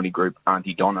 Melbourne comedy group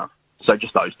Auntie Donna? So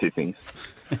just those two things.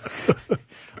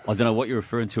 I don't know what you're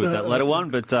referring to with that latter one,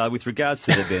 but with regards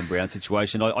to the Ben Brown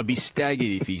situation, I'd be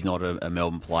staggered if he's not a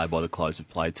Melbourne player by the close of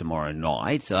play tomorrow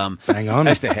night. Hang on.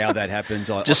 As to how that happens,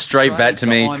 Just straight bat to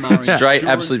me.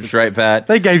 Absolute straight bat.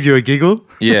 They gave you a giggle.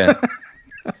 Yeah.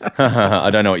 I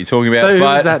don't know what you're talking about. So who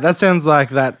but was that? That sounds like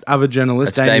that other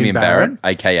journalist, That's Damien Barrett,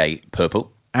 a.k.a.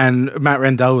 Purple. And Matt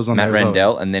Rendell was on Matt there as well.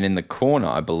 Rendell. And then in the corner,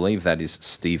 I believe that is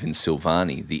Stephen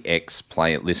Silvani, the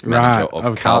ex-player list manager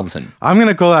of Carlton. I'm going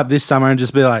to call up this summer and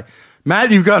just be like, Matt,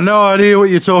 you've got no idea what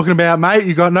you're talking about, mate.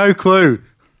 You've got no clue.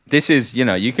 This is,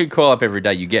 you could call up every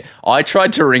day. I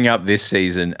tried to ring up this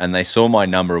season and they saw my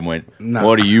number and went, No.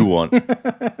 What do you want?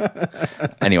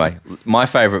 Anyway, my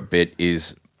favourite bit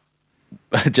is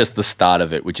just the start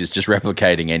of it, which is just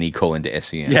replicating any call into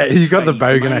SEN. Yeah, you got the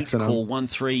Tradies bogan mate, accent Call on.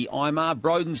 13-IMAR.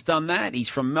 Broden's done that. He's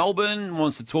from Melbourne,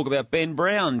 wants to talk about Ben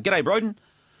Brown. G'day, Broden.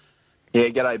 Yeah,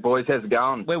 g'day, boys. How's it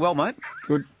going? We're well, mate.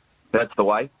 Good. That's the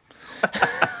way.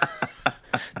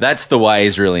 That's the way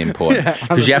is really important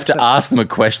because you have to ask them a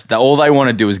question. All they want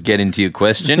to do is get into your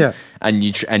question, Yeah. and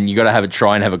you got to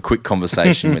try and have a quick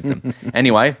conversation with them.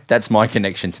 Anyway, that's my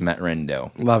connection to Matt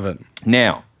Rendell. Love it.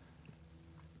 Now,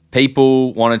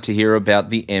 people wanted to hear about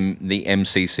the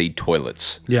MCC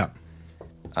toilets. Yeah.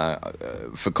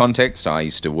 For context, I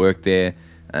used to work there,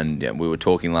 and we were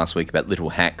talking last week about little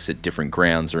hacks at different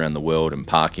grounds around the world and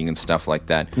parking and stuff like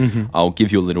that. I'll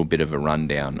give you a little bit of a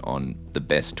rundown on the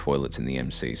best toilets in the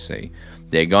MCC.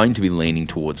 They're going to be leaning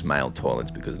towards male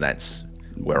toilets because that's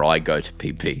where I go to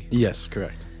PP. Yes,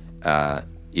 correct.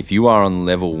 If you are on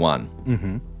level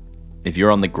 1, if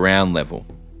you're on the ground level,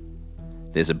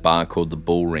 there's a bar called the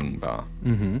Bullring Bar.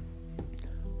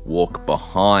 Walk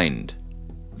behind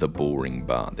the Bullring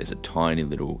Bar. There's a tiny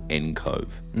little end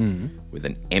cove with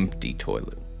an empty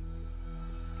toilet.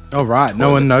 Oh, right.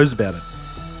 No one knows about it.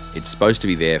 It's supposed to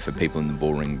be there for people in the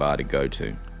bullring bar to go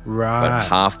to. Right. But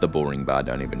half the bullring bar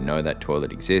don't even know that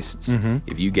toilet exists.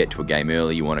 If you get to a game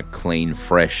early, you want a clean,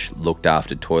 fresh, looked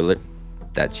after toilet,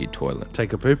 that's your toilet.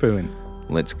 Take a poo-poo in.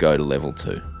 Let's go to level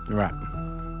 2. Right.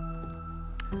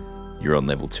 You're on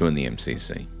level 2 in the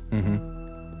MCC.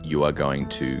 You are going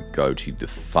to go to the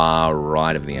far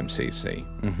right of the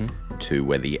MCC to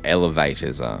where the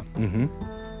elevators are.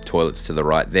 Toilets to the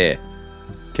right there.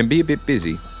 Can be a bit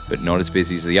busy, but not as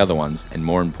busy as the other ones. And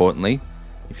more importantly,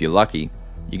 if you're lucky,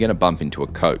 you're going to bump into a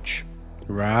coach.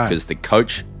 Right. Because the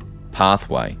coach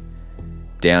pathway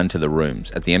down to the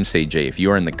rooms at the MCG, if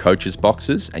you're in the coach's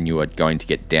boxes and you are going to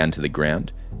get down to the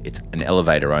ground, it's an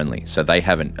elevator only. So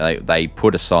they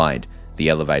put aside the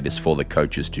elevators for the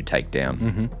coaches to take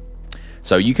down.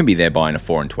 So you can be there buying a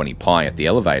 4 and 20 pie at the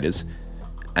elevators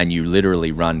and you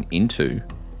literally run into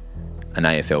an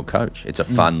AFL coach. It's a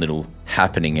fun little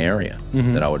happening area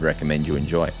that I would recommend you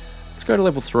enjoy. Let's go to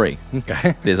level 3.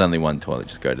 Okay. There's only one toilet,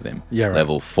 just go to them. Yeah, right.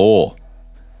 Level 4,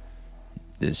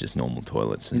 there's just normal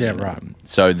toilets. Yeah, right.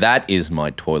 So that is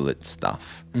my toilet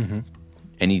stuff.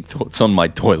 Any thoughts on my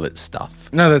toilet stuff?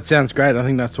 No, that sounds great. I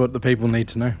think that's what the people need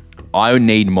to know. I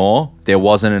need more. There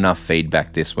wasn't enough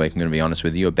feedback this week, I'm going to be honest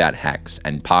with you, about hacks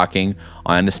and parking.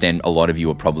 I understand a lot of you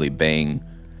are probably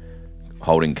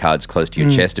holding cards close to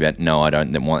your chest about, no, I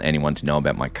don't want anyone to know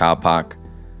about my car park.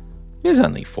 There's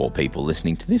only 4 people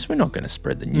listening to this. We're not going to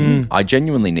spread the news. I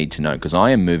genuinely need to know because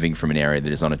I am moving from an area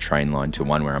that is on a train line to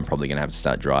one where I'm probably going to have to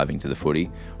start driving to the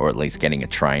footy or at least getting a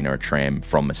train or a tram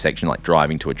from a section, like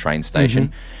driving to a train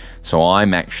station. So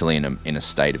I'm actually in a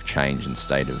state of change and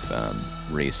state of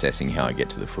reassessing how I get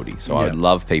to the footy. So I would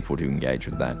love people to engage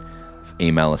with that.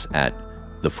 Email us at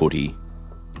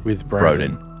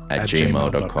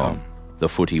thefootybroden@gmail.com.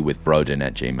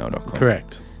 thefootywithbroden@gmail.com.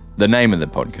 Correct. The name of the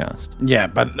podcast. Yeah,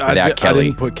 but I Kelly.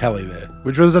 didn't put Kelly there,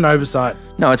 which was an oversight.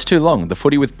 No, it's too long.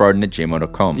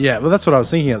 thefootywithbroden@gmail.com. Yeah, well, that's what I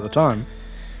was thinking at the time.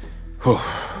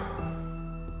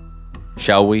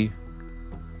 Shall we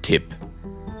tip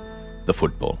the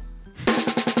football?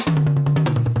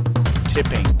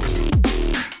 Tipping.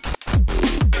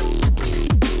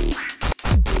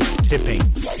 Tipping.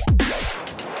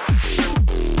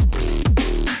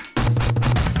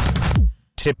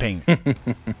 Tipping.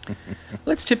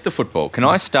 Let's tip the football. Can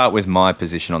I start with my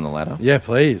position on the ladder? Yeah,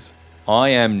 please. I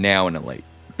am now an elite.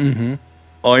 I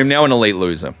am now an elite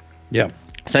loser. Yep.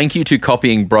 Thank you to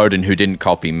copying Broden who didn't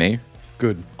copy me.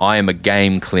 Good. I am a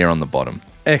game clear on the bottom.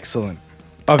 Excellent.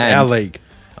 Of And- our league.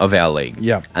 Of our league.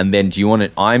 Yep. And then do you want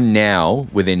it? I'm now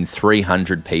within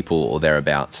 300 people or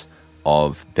thereabouts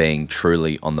of being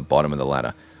truly on the bottom of the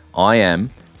ladder. I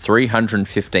am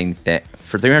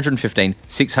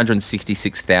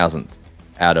 666,000th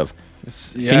out of...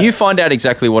 Yeah. Can you find out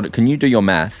exactly what... Can you do your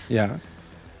math? Yeah.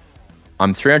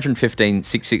 I'm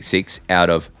 315,666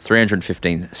 out of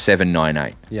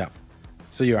 315,798. Yeah.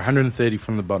 So you're 130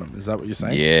 from the bottom. Is that what you're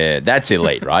saying? Yeah, that's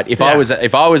elite, right? If Yeah. I was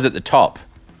at the top,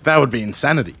 That would be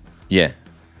insanity. yeah,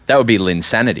 that would be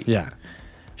insanity. Yeah.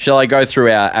 Shall I go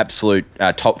through our absolute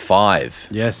top 5?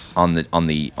 Yes.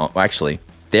 Actually,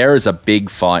 there is a big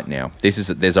fight now.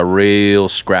 There's a real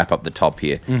scrap up the top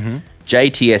here.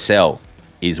 JTSL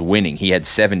is winning. He had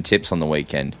 7 tips on the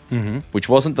weekend, which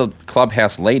wasn't the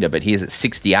clubhouse leader, but he is at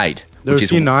 68. There were which a is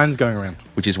few nines going around.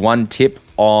 which is 1 tip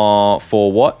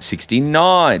for what?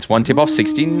 69. It's 1 tip off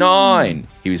 69.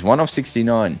 He was 1 off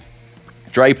 69.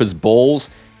 Draper's Balls,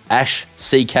 Ash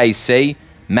CKC,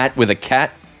 Matt with a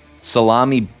cat,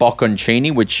 Salami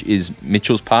Bocconcini, which is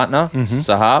Mitchell's partner,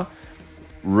 Sahar,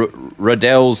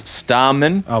 Riddell's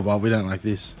Starman. Oh, well, we don't like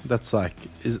this. That's like...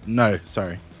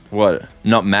 sorry. What?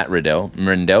 Not Matt Rendell.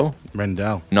 Rendell.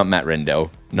 Not Matt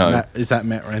Rendell. No. Is that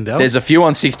Matt Rendell? There's a few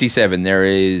on 67. There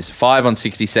is 5 on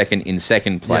 62nd in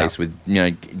second place with,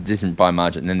 different by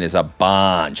margin. And then there's a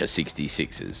bunch of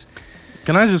 66s.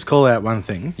 Can I just call out one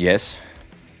thing? Yes.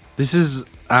 This is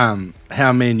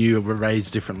how me and you were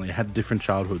raised differently, had different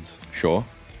childhoods. Sure.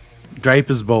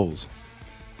 Draper's Balls.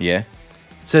 Yeah.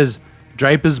 It says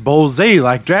Draper's Ball Z,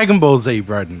 like Dragon Ball Z,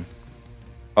 Broden.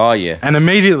 Oh, yeah. And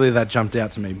immediately that jumped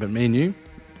out to me, but me and you?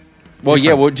 Well, different.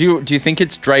 yeah. Well, do you think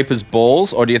it's Draper's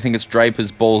Balls or do you think it's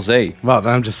Draper's Ball Z? Well,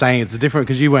 I'm just saying it's different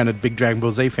because you weren't a big Dragon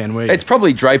Ball Z fan, were you? It's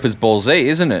probably Draper's Ball Z,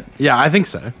 isn't it? Yeah, I think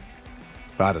so.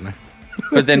 But I don't know.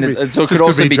 But then it could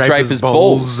also be Draper's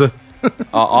Balls.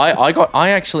 I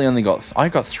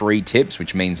got 3 tips,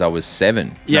 which means I was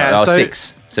 7. Yeah, no, so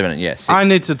 6. 7. Yeah, 6. I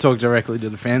need to talk directly to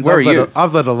the fans. Where are you?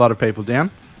 I've let a lot of people down.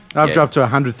 I've Yeah. dropped to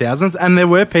 100,000, and there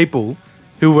were people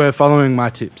who were following my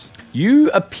tips.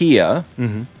 You appear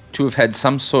to have had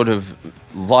some sort of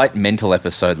light mental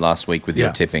episode last week with your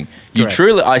Yeah. tipping. You Correct.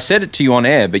 truly, I said it to you on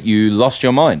air, but you lost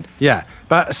your mind. Yeah,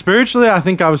 but spiritually, I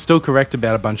think I was still correct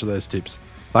about a bunch of those tips.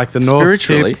 Like the North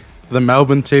Spiritually? tip, the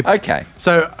Melbourne tip. Okay.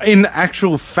 So in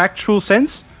actual factual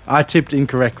sense, I tipped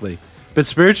incorrectly. But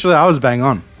spiritually, I was bang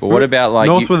on. But what about, like,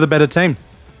 North you- were the better team?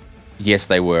 Yes,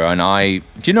 they were. And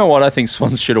do you know what? I think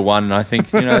Swans should have won, and I think,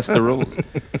 that's the rules.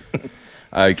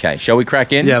 Okay, shall we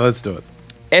crack in? Yeah, let's do it.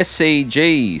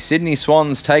 SCG, Sydney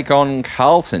Swans take on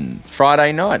Carlton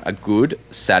Friday night.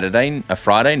 A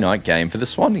Friday night game for the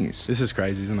Swannies. This is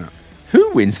crazy, isn't it?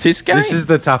 Who wins this game? This is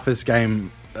the toughest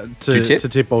game To tip? to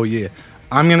tip all year.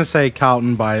 I'm going to say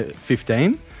Carlton by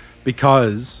 15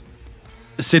 because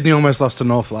Sydney almost lost to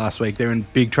North last week. They're in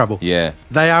big trouble. Yeah.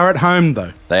 They are at home,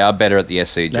 though. They are better at the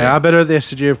SCG. They are better at the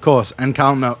SCG, of course, and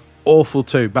Carlton are awful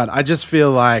too. But I just feel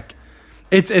like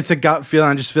it's a gut feeling.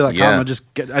 I just feel like Yeah.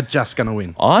 Carlton are just going to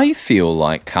win. I feel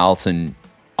like Carlton...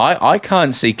 I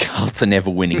can't see Carlton ever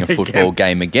winning a football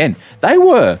game again. They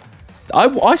were.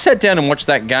 I sat down and watched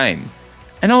that game,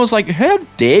 and I was like, how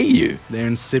dare you? They're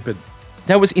insipid.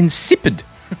 That was insipid.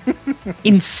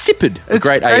 Insipid. A It's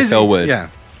great crazy. AFL word. Yeah.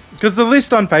 Because the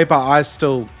list on paper, I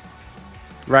still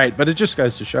rate, but it just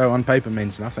goes to show on paper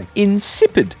means nothing.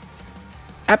 Insipid.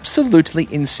 Absolutely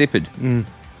insipid.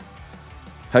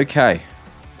 Okay.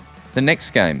 The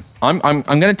next game. I'm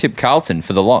going to tip Carlton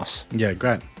for the loss Yeah,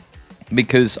 great.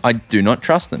 because I do not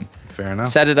trust them. Fair enough.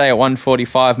 Saturday at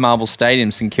 1:45 Marvel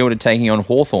Stadium, St Kilda taking on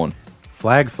Hawthorn.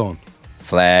 Flagthorn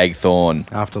Flagthorn.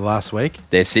 after last week.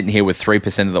 They're sitting here with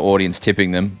 3% of the audience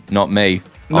tipping them. Not me.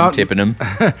 I'm Not- tipping them.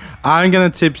 I'm going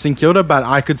to tip St Kilda, but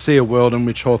I could see a world in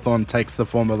which Hawthorn takes the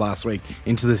form of last week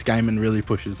into this game and really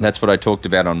pushes them. That's what I talked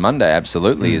about on Monday,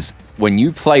 absolutely, is when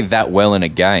you play that well in a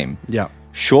game, Yeah.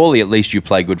 surely at least you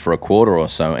play good for a quarter or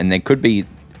so. And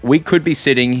we could be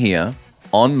sitting here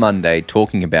on Monday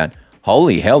talking about,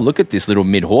 holy hell, look at this little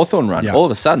mid-Hawthorn run. Yeah. All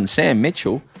of a sudden, Sam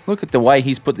Mitchell, look at the way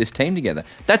he's put this team together.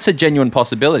 That's a genuine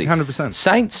possibility. 100%.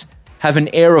 Saints have an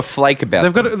air of flake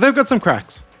about them. They've got some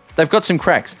cracks. They've got some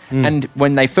cracks. And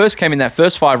when they first came in that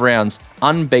first 5 rounds,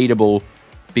 unbeatable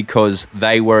because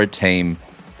they were a team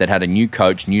that had a new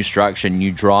coach, new structure,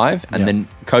 new drive. And Yeah. then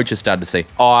coaches started to see,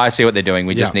 I see what they're doing.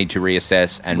 We just Yeah. need to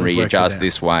reassess and We've worked it readjust out.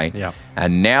 this way. Yeah.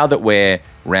 And now that we're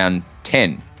round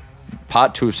 10,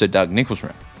 part 2 of Sir Doug Nicholls'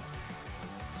 round,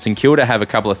 St Kilda have a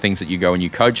couple of things that you go and you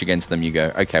coach against them, you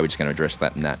go, okay, we're just going to address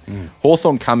that and that.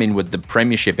 Hawthorn come in with the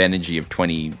premiership energy of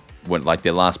like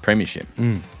their last premiership.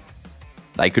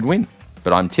 They could win,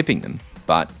 but I'm tipping them.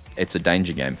 But it's a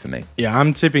danger game for me. Yeah,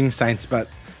 I'm tipping Saints, but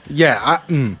yeah,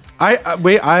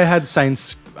 I had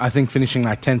Saints, I think, finishing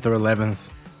like 10th or 11th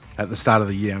at the start of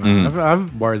the year. And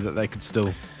I've worried that they could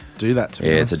still do that to me.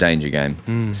 Yeah, it's a danger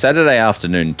game. Saturday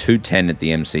afternoon, 2:10 at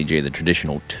the MCG, the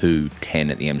traditional 2:10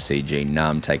 at the MCG.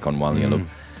 Nam take on Walialup.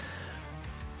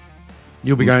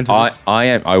 You'll be going to this?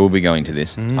 I will be going to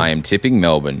this. I am tipping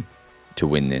Melbourne to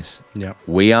win this. Yep.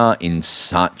 We are in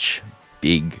such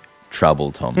big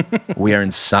trouble, Tom. We are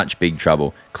in such big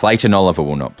trouble. Clayton Oliver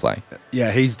will not play.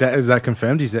 Yeah, is that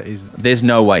confirmed? He's There's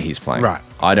no way he's playing. Right.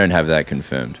 I don't have that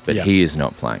confirmed, but Yeah. he is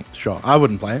not playing. sure. I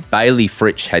wouldn't play him. Bailey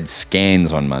Fritsch had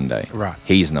scans on Monday. Right.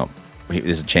 He's not.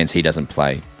 There's a chance he doesn't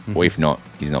play. Or if not,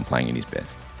 he's not playing at his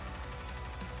best.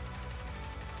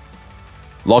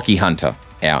 Lockie Hunter,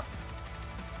 out.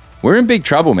 We're in big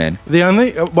trouble, man. The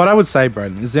only what I would say,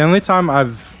 Braden, is the only time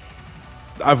I've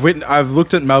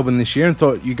looked at Melbourne this year and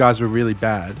thought you guys were really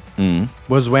bad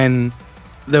was when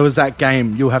there was that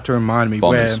game. You'll have to remind me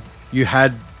Bombers. where you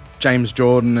had James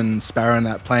Jordan and Sparrow and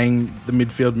that playing the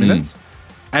midfield minutes,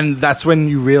 and that's when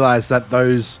you realise that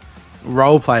those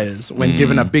role players, when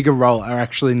given a bigger role, are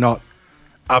actually not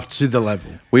up to the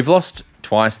level. We've lost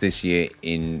twice this year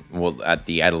at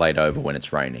the Adelaide Oval when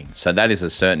it's raining. So that is a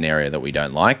certain area that we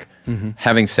don't like.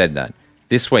 Having said that,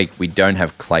 this week we don't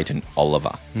have Clayton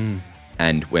Oliver.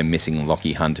 And we're missing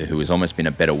Lockie Hunter, who has almost been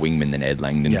a better wingman than Ed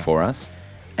Langdon Yeah. for us.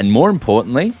 And more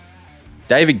importantly,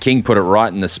 David King put it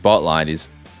right in the spotlight, is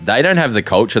they don't have the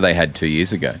culture they had 2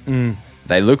 years ago.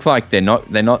 They look like they're not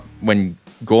when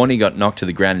Gorney got knocked to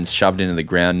the ground and shoved into the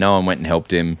ground, no one went and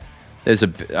helped him.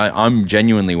 I'm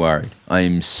genuinely worried. I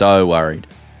am so worried.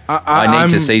 I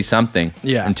need to see something.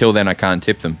 Yeah. Until then, I can't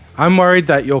tip them. I'm worried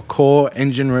that your core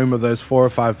engine room of those 4 or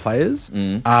 5 players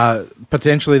are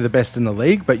potentially the best in the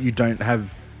league, but you don't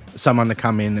have someone to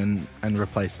come in and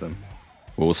replace them.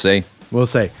 We'll see. We'll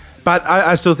see. But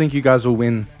I still think you guys will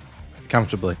win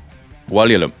comfortably.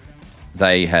 Walialup,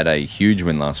 they had a huge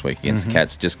win last week against the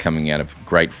Cats, just coming out of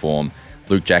great form.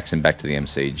 Luke Jackson back to the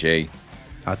MCG.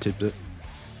 I tipped it.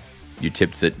 You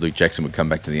tipped that Luke Jackson would come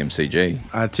back to the MCG.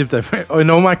 I tipped that. In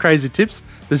all my crazy tips,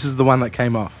 this is the one that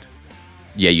came off.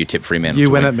 Yeah, you tipped Fremantle. You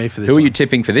to went win. at me for this Who are one. you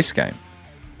tipping for this game?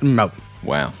 Melbourne,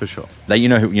 Wow, for sure. You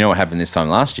know what happened this time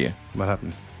last year? What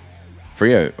happened?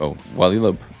 Freo,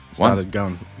 Wallylub Started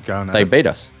won. going. They beat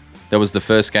us. That was the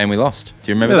first game we lost.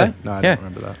 Do you remember Really? that? No, I don't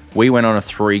remember that. We went on a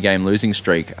 3-game losing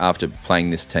streak after playing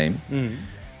this team.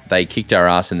 They kicked our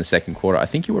ass in the second quarter. I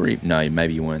think you were... No,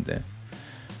 maybe you weren't there.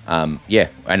 Yeah,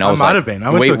 and I was might have been. I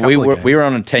went to a couple of games. We were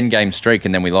on a 10-game streak,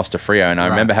 and then we lost to Freo, and I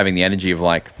Right. remember having the energy of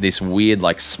like this weird,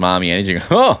 like smarmy energy.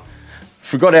 Oh,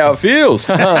 forgot how it feels.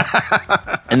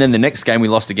 And then the next game we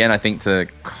lost again, I think to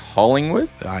Collingwood.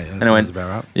 Oh, yeah, that and I sounds went, about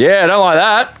right. yeah, I don't like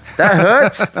that. That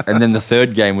hurts. And then the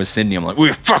third game was Sydney. I'm like,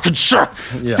 we fucking suck.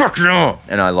 Yeah. Fucking no.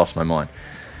 And I lost my mind.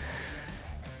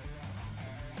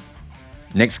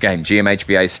 Next game,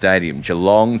 GMHBA Stadium.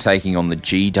 Geelong taking on the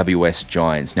GWS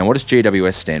Giants. Now, what does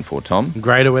GWS stand for, Tom?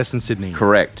 Greater Western Sydney.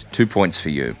 Correct. 2 points for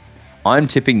you. I'm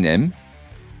tipping them.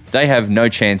 They have no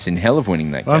chance in hell of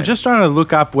winning that Well, game. I'm just trying to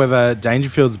look up whether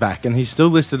Dangerfield's back, and he's still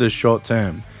listed as short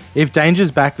term. If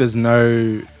Danger's back, there's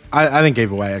no... I think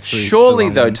either way, actually. Surely,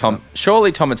 Geelong though,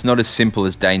 wins Tom, it's not as simple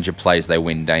as Danger plays, they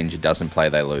win. Danger doesn't play,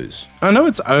 they lose. that. I know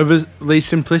it's overly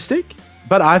simplistic,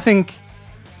 but I think...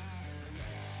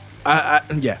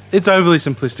 yeah, it's overly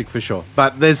simplistic for sure,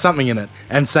 but there's something in it.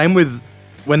 And same with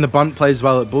when the Bunt plays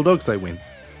well at Bulldogs, they win.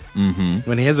 Mm-hmm.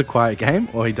 When he has a quiet game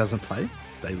or he doesn't play,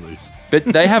 they lose. But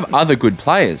they have other good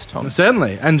players, Tom.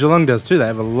 Certainly, and Geelong does too. They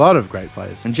have a lot of great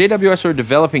players. And GWS are a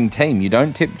developing team. You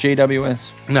don't tip GWS.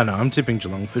 No, I'm tipping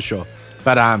Geelong for sure.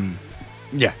 But,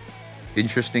 yeah.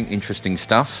 Interesting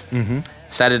stuff. Mm-hmm.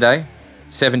 Saturday,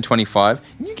 7:25.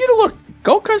 You get a lot...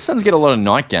 Gold Coast Suns get a lot of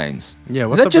night games. Yeah, Is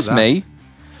what's that up just with that? me?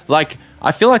 Like,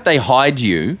 I feel like they hide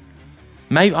you.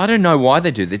 Maybe I don't know why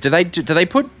they do that. Do they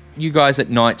put you guys at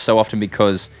night so often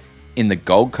because in the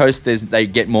Gold Coast they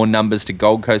get more numbers to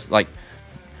Gold Coast? Like,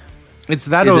 It's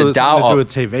that is or it it's something to do with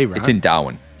TV, right? It's in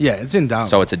Darwin, Yeah, it's in Darwin.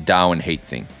 so it's a Darwin Heat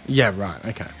thing. Yeah, right,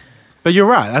 okay. But you're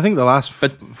right. I think the last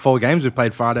 4 games we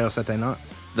played Friday or Saturday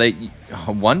nights.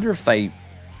 I wonder if they...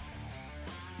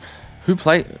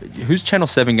 Who's Channel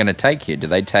 7 going to take here? Do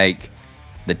they take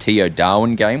the T.O.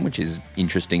 Darwin game, which is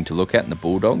interesting to look at, and the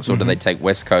Bulldogs, or do they take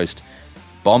West Coast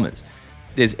Bombers?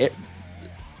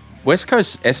 West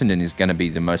Coast Essendon is going to be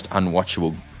the most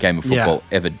unwatchable game of football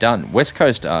ever done. West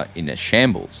Coast are in a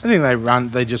shambles. I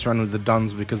think they just run with the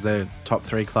Dons because they're top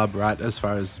 3 club, right, as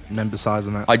far as member size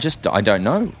and that. I don't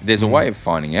know. There's a way of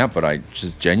finding out, but I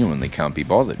just genuinely can't be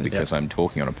bothered because I'm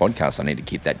talking on a podcast. I need to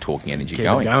keep that talking energy Keep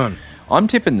going. it going. I'm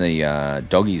tipping the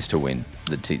Doggies to win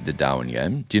the Darwin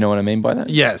game. Do you know what I mean by that?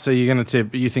 Yeah, so you're going to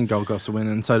tip, you think Gold Coast will win,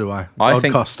 and so do I. I Gold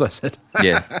think- Coast, I said.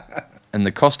 Yeah. And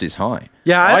the cost is high.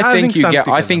 Yeah, I think you Suns get.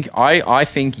 could I get think I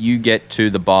think you get to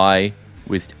the bye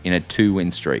in a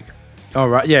 2-win streak. Oh,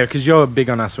 right, yeah, because you're big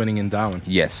on us winning in Darwin.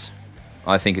 Yes,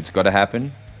 I think it's got to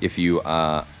happen. If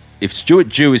Stuart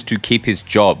Dew is to keep his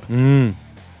job, you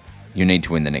need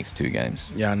to win the next 2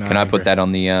 games. Yeah, no, Can I I put agree. that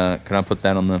on the? Can I put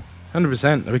that on the?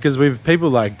 100%, because we've people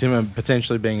like DIMMA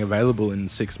potentially being available in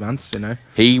 6 months, you know?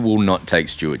 He will not take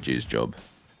Stuart Dew's job.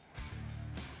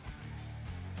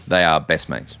 They are best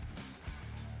mates.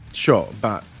 Sure,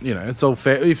 but, you know, it's all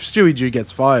fair. If Stewie Dew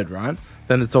gets fired, right,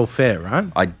 then it's all fair, right?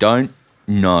 I don't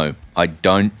know. I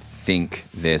don't think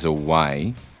there's a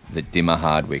way that Dimmer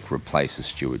Hardwick replaces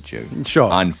Stuart Dew. Sure.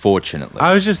 Unfortunately.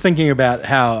 I was just thinking about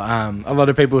how a lot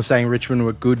of people were saying Richmond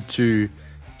were good to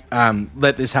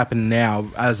let this happen now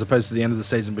as opposed to the end of the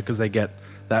season because they get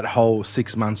that whole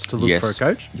 6 months to look Yes. for a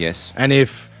coach. Yes. And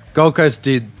if Gold Coast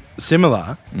did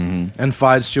similar and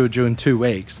fired Stuart Dew in 2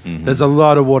 weeks, there's a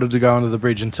lot of water to go under the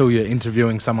bridge until you're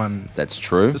interviewing someone. That's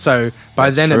true. So by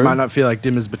That's then it true. might not feel like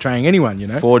Dimmer's betraying anyone, you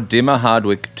know? For Dimmer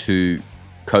Hardwick to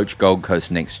coach Gold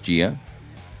Coast next year,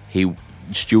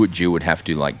 Stuart Dew would have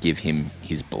to give him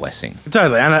his blessing.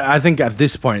 Totally, and I think at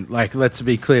this point, let's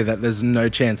be clear that there's no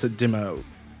chance that Dimmer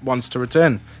wants to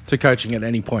return to coaching at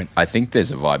any point. I think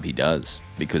there's a vibe he does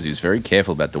because he was very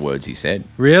careful about the words he said.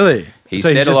 Really? He So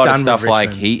he's said a just lot of done with stuff like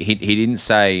Richmond. he didn't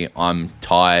say I'm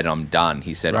tired, I'm done.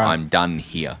 He said Right. I'm done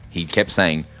here. He kept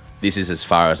saying this is as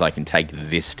far as I can take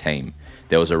this team.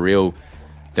 There was a real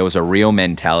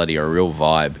mentality or a real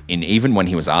vibe in even when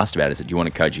he was asked about it. He said, "Do you want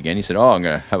to coach again?" He said, "Oh, I'm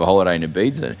going to have a holiday in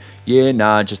Ibiza." Yeah,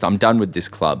 nah, just I'm done with this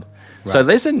club. So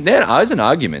there's an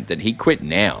argument that he quit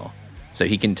now, so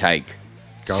he can take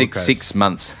Gold Coast. 6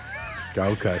 months.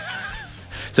 Gold Coast.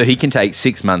 So he can take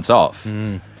 6 months off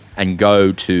and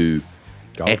go to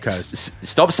Gold Coast.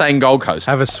 Stop saying Gold Coast.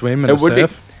 Have a swim and It a would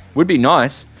surf. would be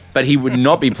nice, but he would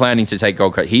not be planning to take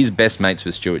Gold Coast. He's best mates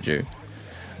with Stuart Dew.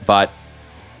 But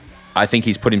I think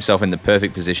he's put himself in the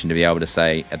perfect position to be able to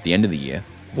say at the end of the year,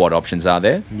 what options are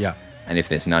there? Yeah. And if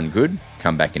there's none good,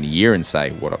 come back in a year and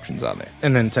say, what options are there?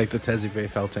 And then take the Tassie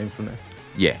VFL team from there.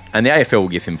 Yeah. And the AFL will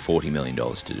give him $40 million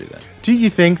to do that. Do you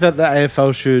think that the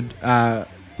AFL should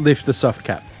lift the soft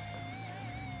cap?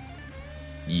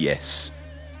 Yes.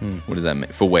 What does that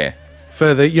mean? For where?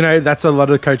 Further, that's a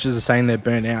lot of coaches are saying they're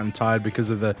burnt out and tired because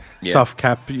of the soft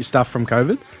cap stuff from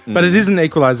COVID. But it is an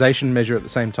equalisation measure at the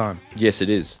same time. Yes, it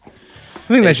is. I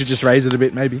think they should just raise it a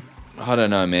bit, maybe. I don't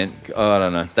know, man. I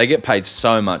don't know. They get paid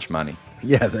so much money.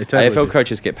 Yeah, they totally AFL do.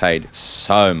 coaches get paid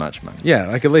so much money. Yeah,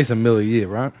 like at least $1 million a year,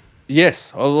 right?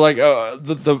 Yes. Like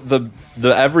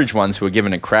the average ones who are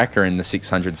given a crack are in the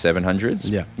 600, 700s.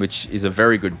 Yeah. Which is a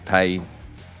very good pay.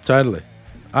 Totally.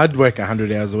 I'd work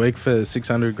 100 hours a week for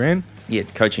 600 grand. Yeah,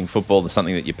 coaching football is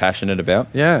something that you're passionate about.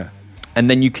 Yeah. And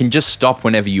then you can just stop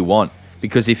whenever you want.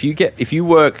 Because if you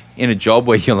work in a job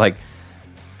where you're like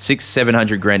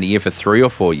 600-700 grand a year for 3 or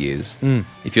 4 years,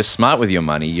 if you're smart with your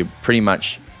money, you're pretty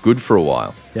much good for a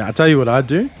while. Yeah, I'll tell you what I'd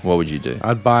do. What would you do?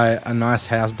 I'd buy a nice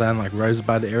house down like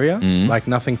Rosebud area, like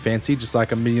nothing fancy, just like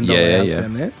 $1 million house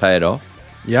down there. Pay it off.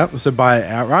 Yep, so buy it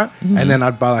outright, and then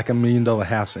I'd buy like $1 million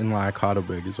house in like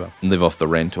Heidelberg as well. Live off the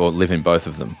rent or live in both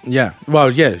of them. Yeah, well,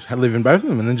 yeah, I live in both of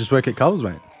them and then just work at Coles,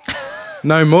 mate.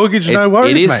 No mortgage, no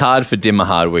worries, It is mate. hard for Dimmer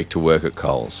Hardwick to work at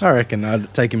Coles. I reckon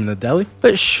I'd take him in the deli.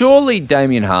 But surely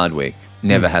Damien Hardwick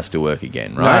never has to work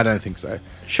again, right? No, I don't think so.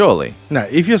 Surely. No,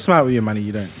 if you're smart with your money,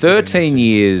 you don't. 13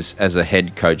 years as a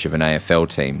head coach of an AFL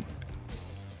team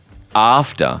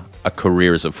after a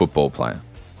career as a football player.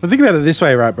 Well, think about it this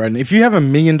way, right, Braden? If you have $1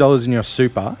 million in your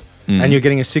super and you're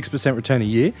getting a 6% return a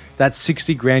year, that's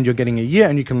 60 grand you're getting a year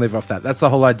and you can live off that. That's the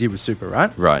whole idea with super,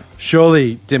 right? Right.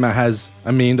 Surely Dimmer has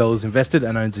 $1 million invested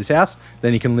and owns his house,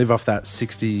 then he can live off that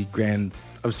 60 grand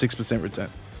of 6% return.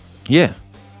 Yeah.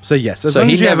 So yes, as So long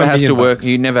he as you have never $1 has to million work. bucks.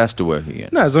 He never has to work again.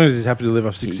 No, as long as he's happy to live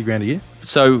off 60 grand a year.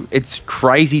 So it's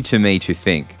crazy to me to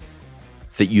think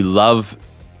that you love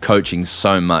coaching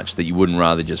so much that you wouldn't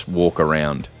rather just walk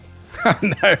around.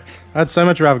 No, I'd so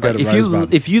much rather go to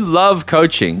Rosebud. If you love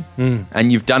coaching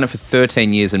and you've done it for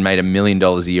 13 years and made $1 million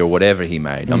a year or whatever he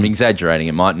made, I'm exaggerating.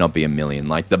 It might not be $1 million.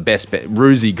 Like the best bet,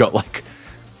 Roosie got like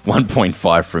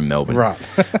 1.5 from Melbourne. Right.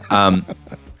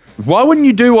 Why wouldn't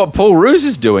you do what Paul Roos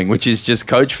is doing, which is just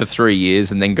coach for 3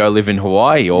 years and then go live in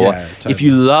Hawaii? Or Yeah, totally. if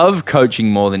you love coaching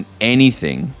more than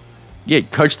anything,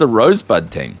 coach the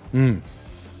Rosebud team.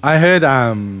 I heard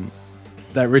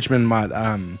that Richmond might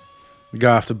go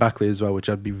after Buckley as well, which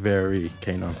I'd be very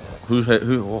keen on.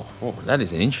 That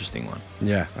is an interesting one.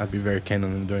 Yeah, I'd be very keen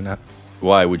on them doing that.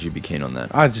 Why would you be keen on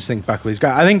that? I just think Buckley's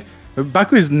great. I think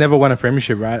Buckley's never won a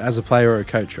premiership, right, as a player or a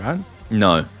coach, right?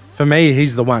 No. For me,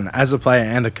 he's the one, as a player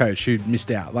and a coach, who missed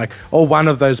out. Like, or one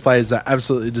of those players that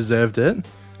absolutely deserved it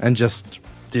and just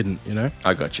didn't,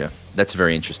 I gotcha. That's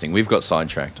very interesting. We've got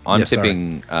sidetracked. I'm Yeah, sorry.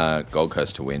 tipping Gold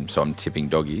Coast to win, so I'm tipping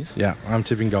doggies. Yeah, I'm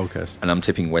tipping Gold Coast. And I'm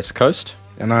tipping West Coast.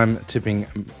 And I'm tipping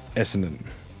Essendon.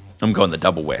 I'm going the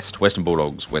double West. Western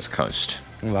Bulldogs, West Coast.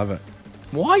 I love it.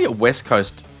 Why at West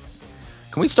Coast?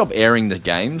 Can we stop airing the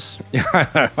games? Yeah, I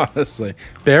know, honestly.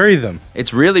 Bury them.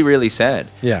 It's really, really sad.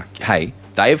 Yeah. Hey,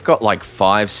 they've got like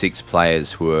 5-6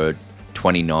 players who are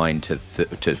 29 to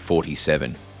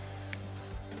 47.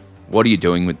 What are you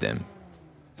doing with them?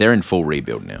 They're in full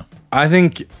rebuild now. I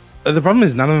think the problem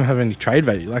is none of them have any trade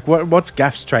value. Like, what's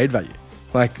Gaff's trade value?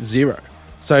 Like, 0.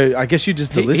 So I guess you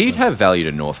just delist He'd them. have value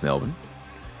to North Melbourne.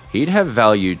 He'd have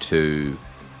value to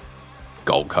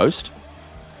Gold Coast,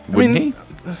 wouldn't he?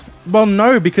 Well,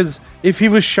 no, because if he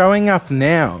was showing up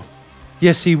now,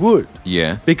 yes, he would.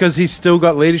 Yeah. Because he's still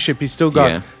got leadership. He's still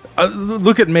got... Yeah.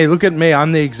 Look at me.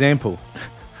 I'm the example.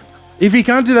 If he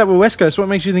can't do that with West Coast, what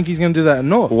makes you think he's going to do that at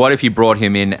North? What if you brought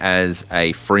him in as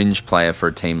a fringe player for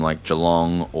a team like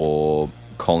Geelong or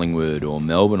Collingwood or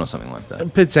Melbourne or something like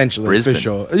that? Potentially, Brisbane. for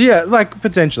sure. Yeah, like,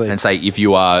 potentially. And say, if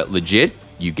you are legit,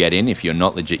 you get in. If you're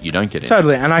not legit, you don't get in.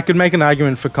 Totally. And I could make an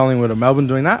argument for Collingwood or Melbourne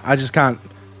doing that. I just can't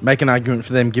make an argument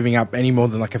for them giving up any more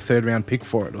than like a 3rd round pick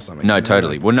for it or something. No,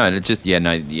 totally. Well, no, it's just,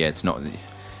 it's not.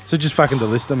 So just fucking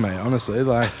delist him, mate, honestly.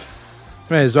 Like,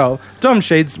 may as well. Tom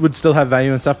Sheeds would still have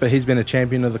value and stuff, but he's been a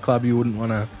champion of the club. You wouldn't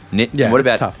want to... What it's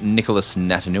about tough. Nicholas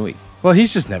Natanui? Well,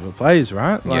 he's just never plays,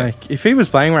 right? Yeah. Like, if he was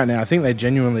playing right now, I think they'd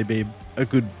genuinely be a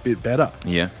good bit better.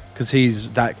 Yeah. Because he's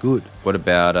that good. What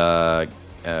about,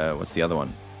 what's the other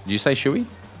one? Did you say Shuey?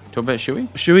 Talk about Shuey?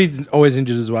 Shuey's always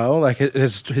injured as well. Like,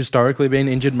 has historically been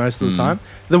injured most of Hmm. the time.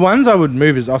 The ones I would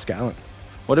move is Oscar Allen.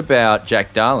 What about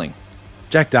Jack Darling?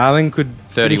 Jack Darling could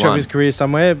finish 31. off his career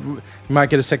somewhere. You might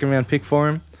get a 2nd round pick for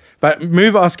him. But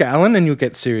move Oscar Allen and you'll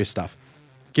get serious stuff.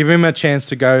 give him a chance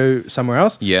to go somewhere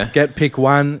else. Yeah. Get pick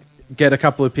 1, get a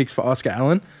couple of picks for Oscar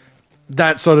Allen.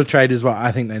 That sort of trade is what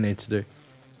I think they need to do.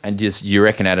 And just you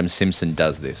reckon Adam Simpson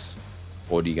does this?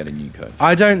 Or do you get a new coach?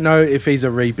 I don't know if he's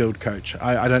a rebuild coach.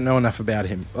 I don't know enough about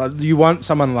him. You want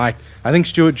someone like... I think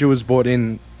Stuart Dew was brought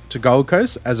in to Gold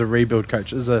Coast as a rebuild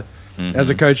coach, as a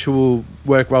coach who will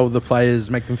work well with the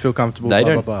players, make them feel comfortable,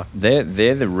 blah, blah. They're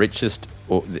the richest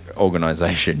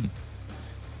organisation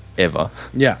ever.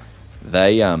 Yeah.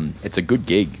 It's a good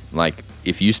gig. Like,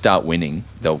 if you start winning,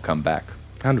 they'll come back.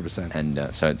 100%.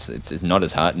 And so it's not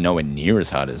as hard, nowhere near as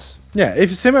hard as... Yeah,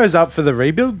 if Simo's up for the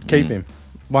rebuild, keep him.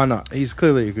 Why not? He's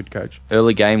clearly a good coach.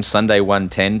 Early game, Sunday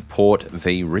 1:10, Port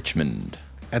v Richmond.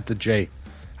 At the G.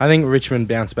 I think Richmond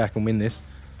bounce back and win this.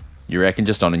 You reckon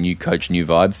just on a new coach, new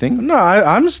vibe thing? No,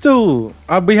 I'm still...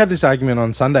 we had this argument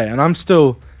on Sunday, and I'm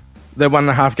still... They're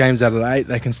 1.5 games out of the 8.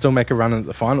 They can still make a run at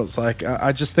the finals. Like,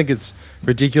 I just think it's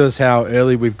ridiculous how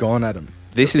early we've gone at them.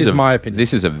 This is my opinion.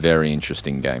 This is a very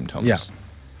interesting game, Thomas. Yeah.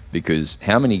 Because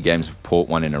how many games have Port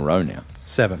won in a row now?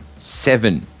 7.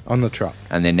 7. On the trot.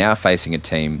 And they're now facing a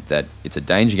team that it's a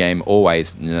danger game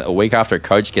always. A week after a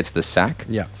coach gets the sack,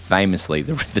 yeah. Famously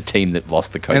the team that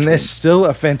lost the coach and they're wins. still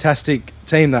a fantastic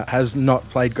team that has not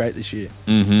played great this year.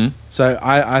 Mm-hmm. So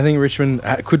I think Richmond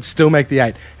could still make the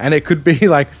 8. And it could be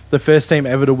like the first team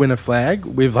ever to win a flag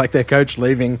with like their coach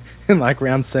leaving in like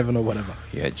round 7 or whatever.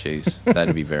 Yeah, geez.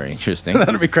 That'd be very interesting.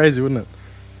 That'd be crazy, wouldn't it?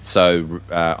 So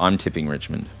I'm tipping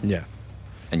Richmond. Yeah.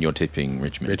 And you're tipping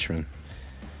Richmond. Richmond.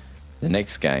 The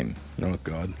next game. Oh,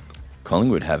 God.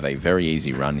 Collingwood have a very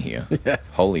easy run here. Yeah.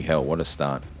 Holy hell, what a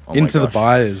start. Oh into the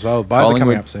bye as well. Byes are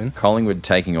coming up soon. Collingwood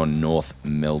taking on North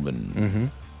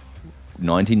Melbourne.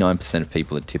 99% of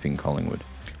people are tipping Collingwood.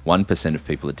 1% of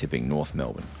people are tipping North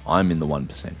Melbourne. I'm in the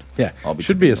 1%. Yeah, I'll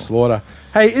should be a slaughter.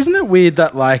 Hey, isn't it weird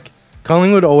that like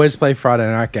Collingwood always play Friday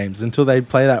night games until they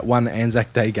play that one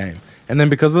Anzac Day game? And then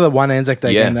because of the one Anzac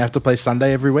Day game, they have to play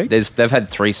Sunday every week? They've had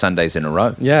 3 Sundays in a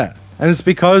row. Yeah. And it's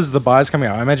because the bye's coming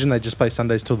out. I imagine they just play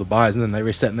Sundays till the byes and then they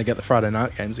reset and they get the Friday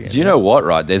night games again. Do you know what,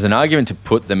 right? There's an argument to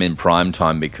put them in prime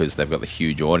time because they've got the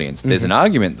huge audience. There's an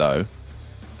argument, though,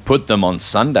 put them on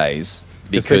Sundays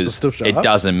because it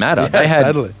doesn't matter. Yeah, they had,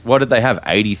 totally. What did they have,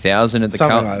 80,000 at the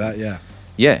Something like that, yeah.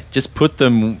 Yeah, just put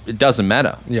them, it doesn't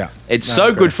matter. Yeah. It's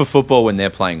good for football when they're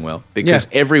playing well because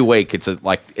every week it's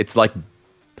like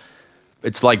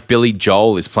Billy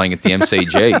Joel is playing at the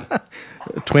MCG.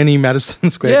 20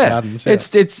 Madison Square Gardens. Yeah. It's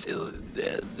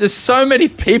there's so many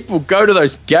people go to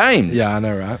those games. Yeah, I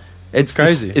know, right? It's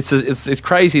crazy. It's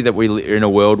crazy that we're in a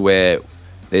world where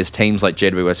there's teams like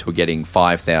Jedward West who are getting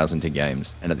 5,000 to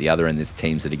games, and at the other end there's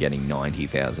teams that are getting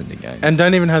 90,000 to games. And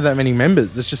don't even have that many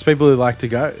members. It's just people who like to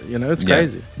go. You know, it's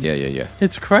crazy. Yeah.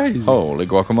 It's crazy. Holy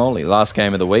guacamole. Last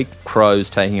game of the week,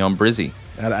 Crows taking on Brizzy.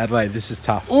 At Adelaide, this is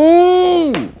tough.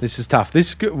 Ooh! This is tough.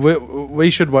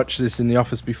 We should watch this in the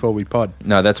office before we pod.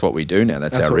 No, that's what we do now.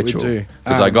 That's our what ritual. we do.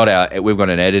 Because we've got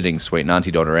an editing suite, an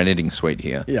Auntie-daughter editing suite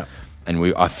here. Yeah.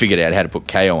 And I figured out how to put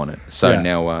KO on it. So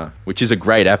now, which is a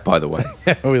great app, by the way.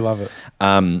 We love it.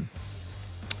 I'm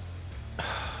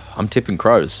tipping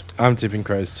Crows. I'm tipping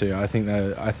Crows too. I think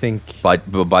by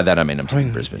that I mean I'm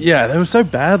tipping Brisbane. Yeah, they were so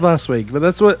bad last week, but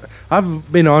that's what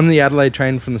I've been on the Adelaide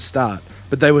train from the start.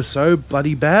 But they were so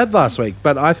bloody bad last week.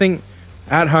 But I think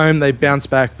at home they bounce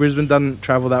back. Brisbane doesn't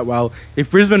travel that well.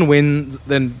 If Brisbane wins,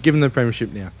 then give them the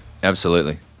premiership now.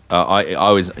 Absolutely.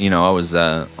 I was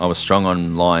strong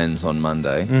on Lions on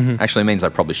Monday. Mm-hmm. Actually, means I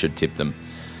probably should tip them.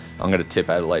 I'm going to tip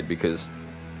Adelaide because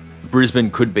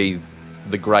Brisbane could be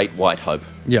the great white hope.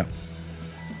 Yeah.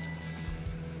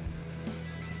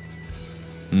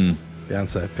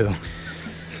 Bounce that pill.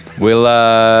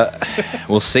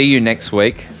 We'll see you next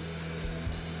week.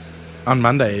 On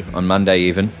Monday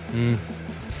even.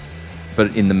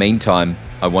 But in the meantime,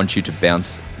 I want you to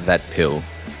bounce that pill.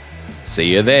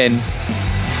 See you then.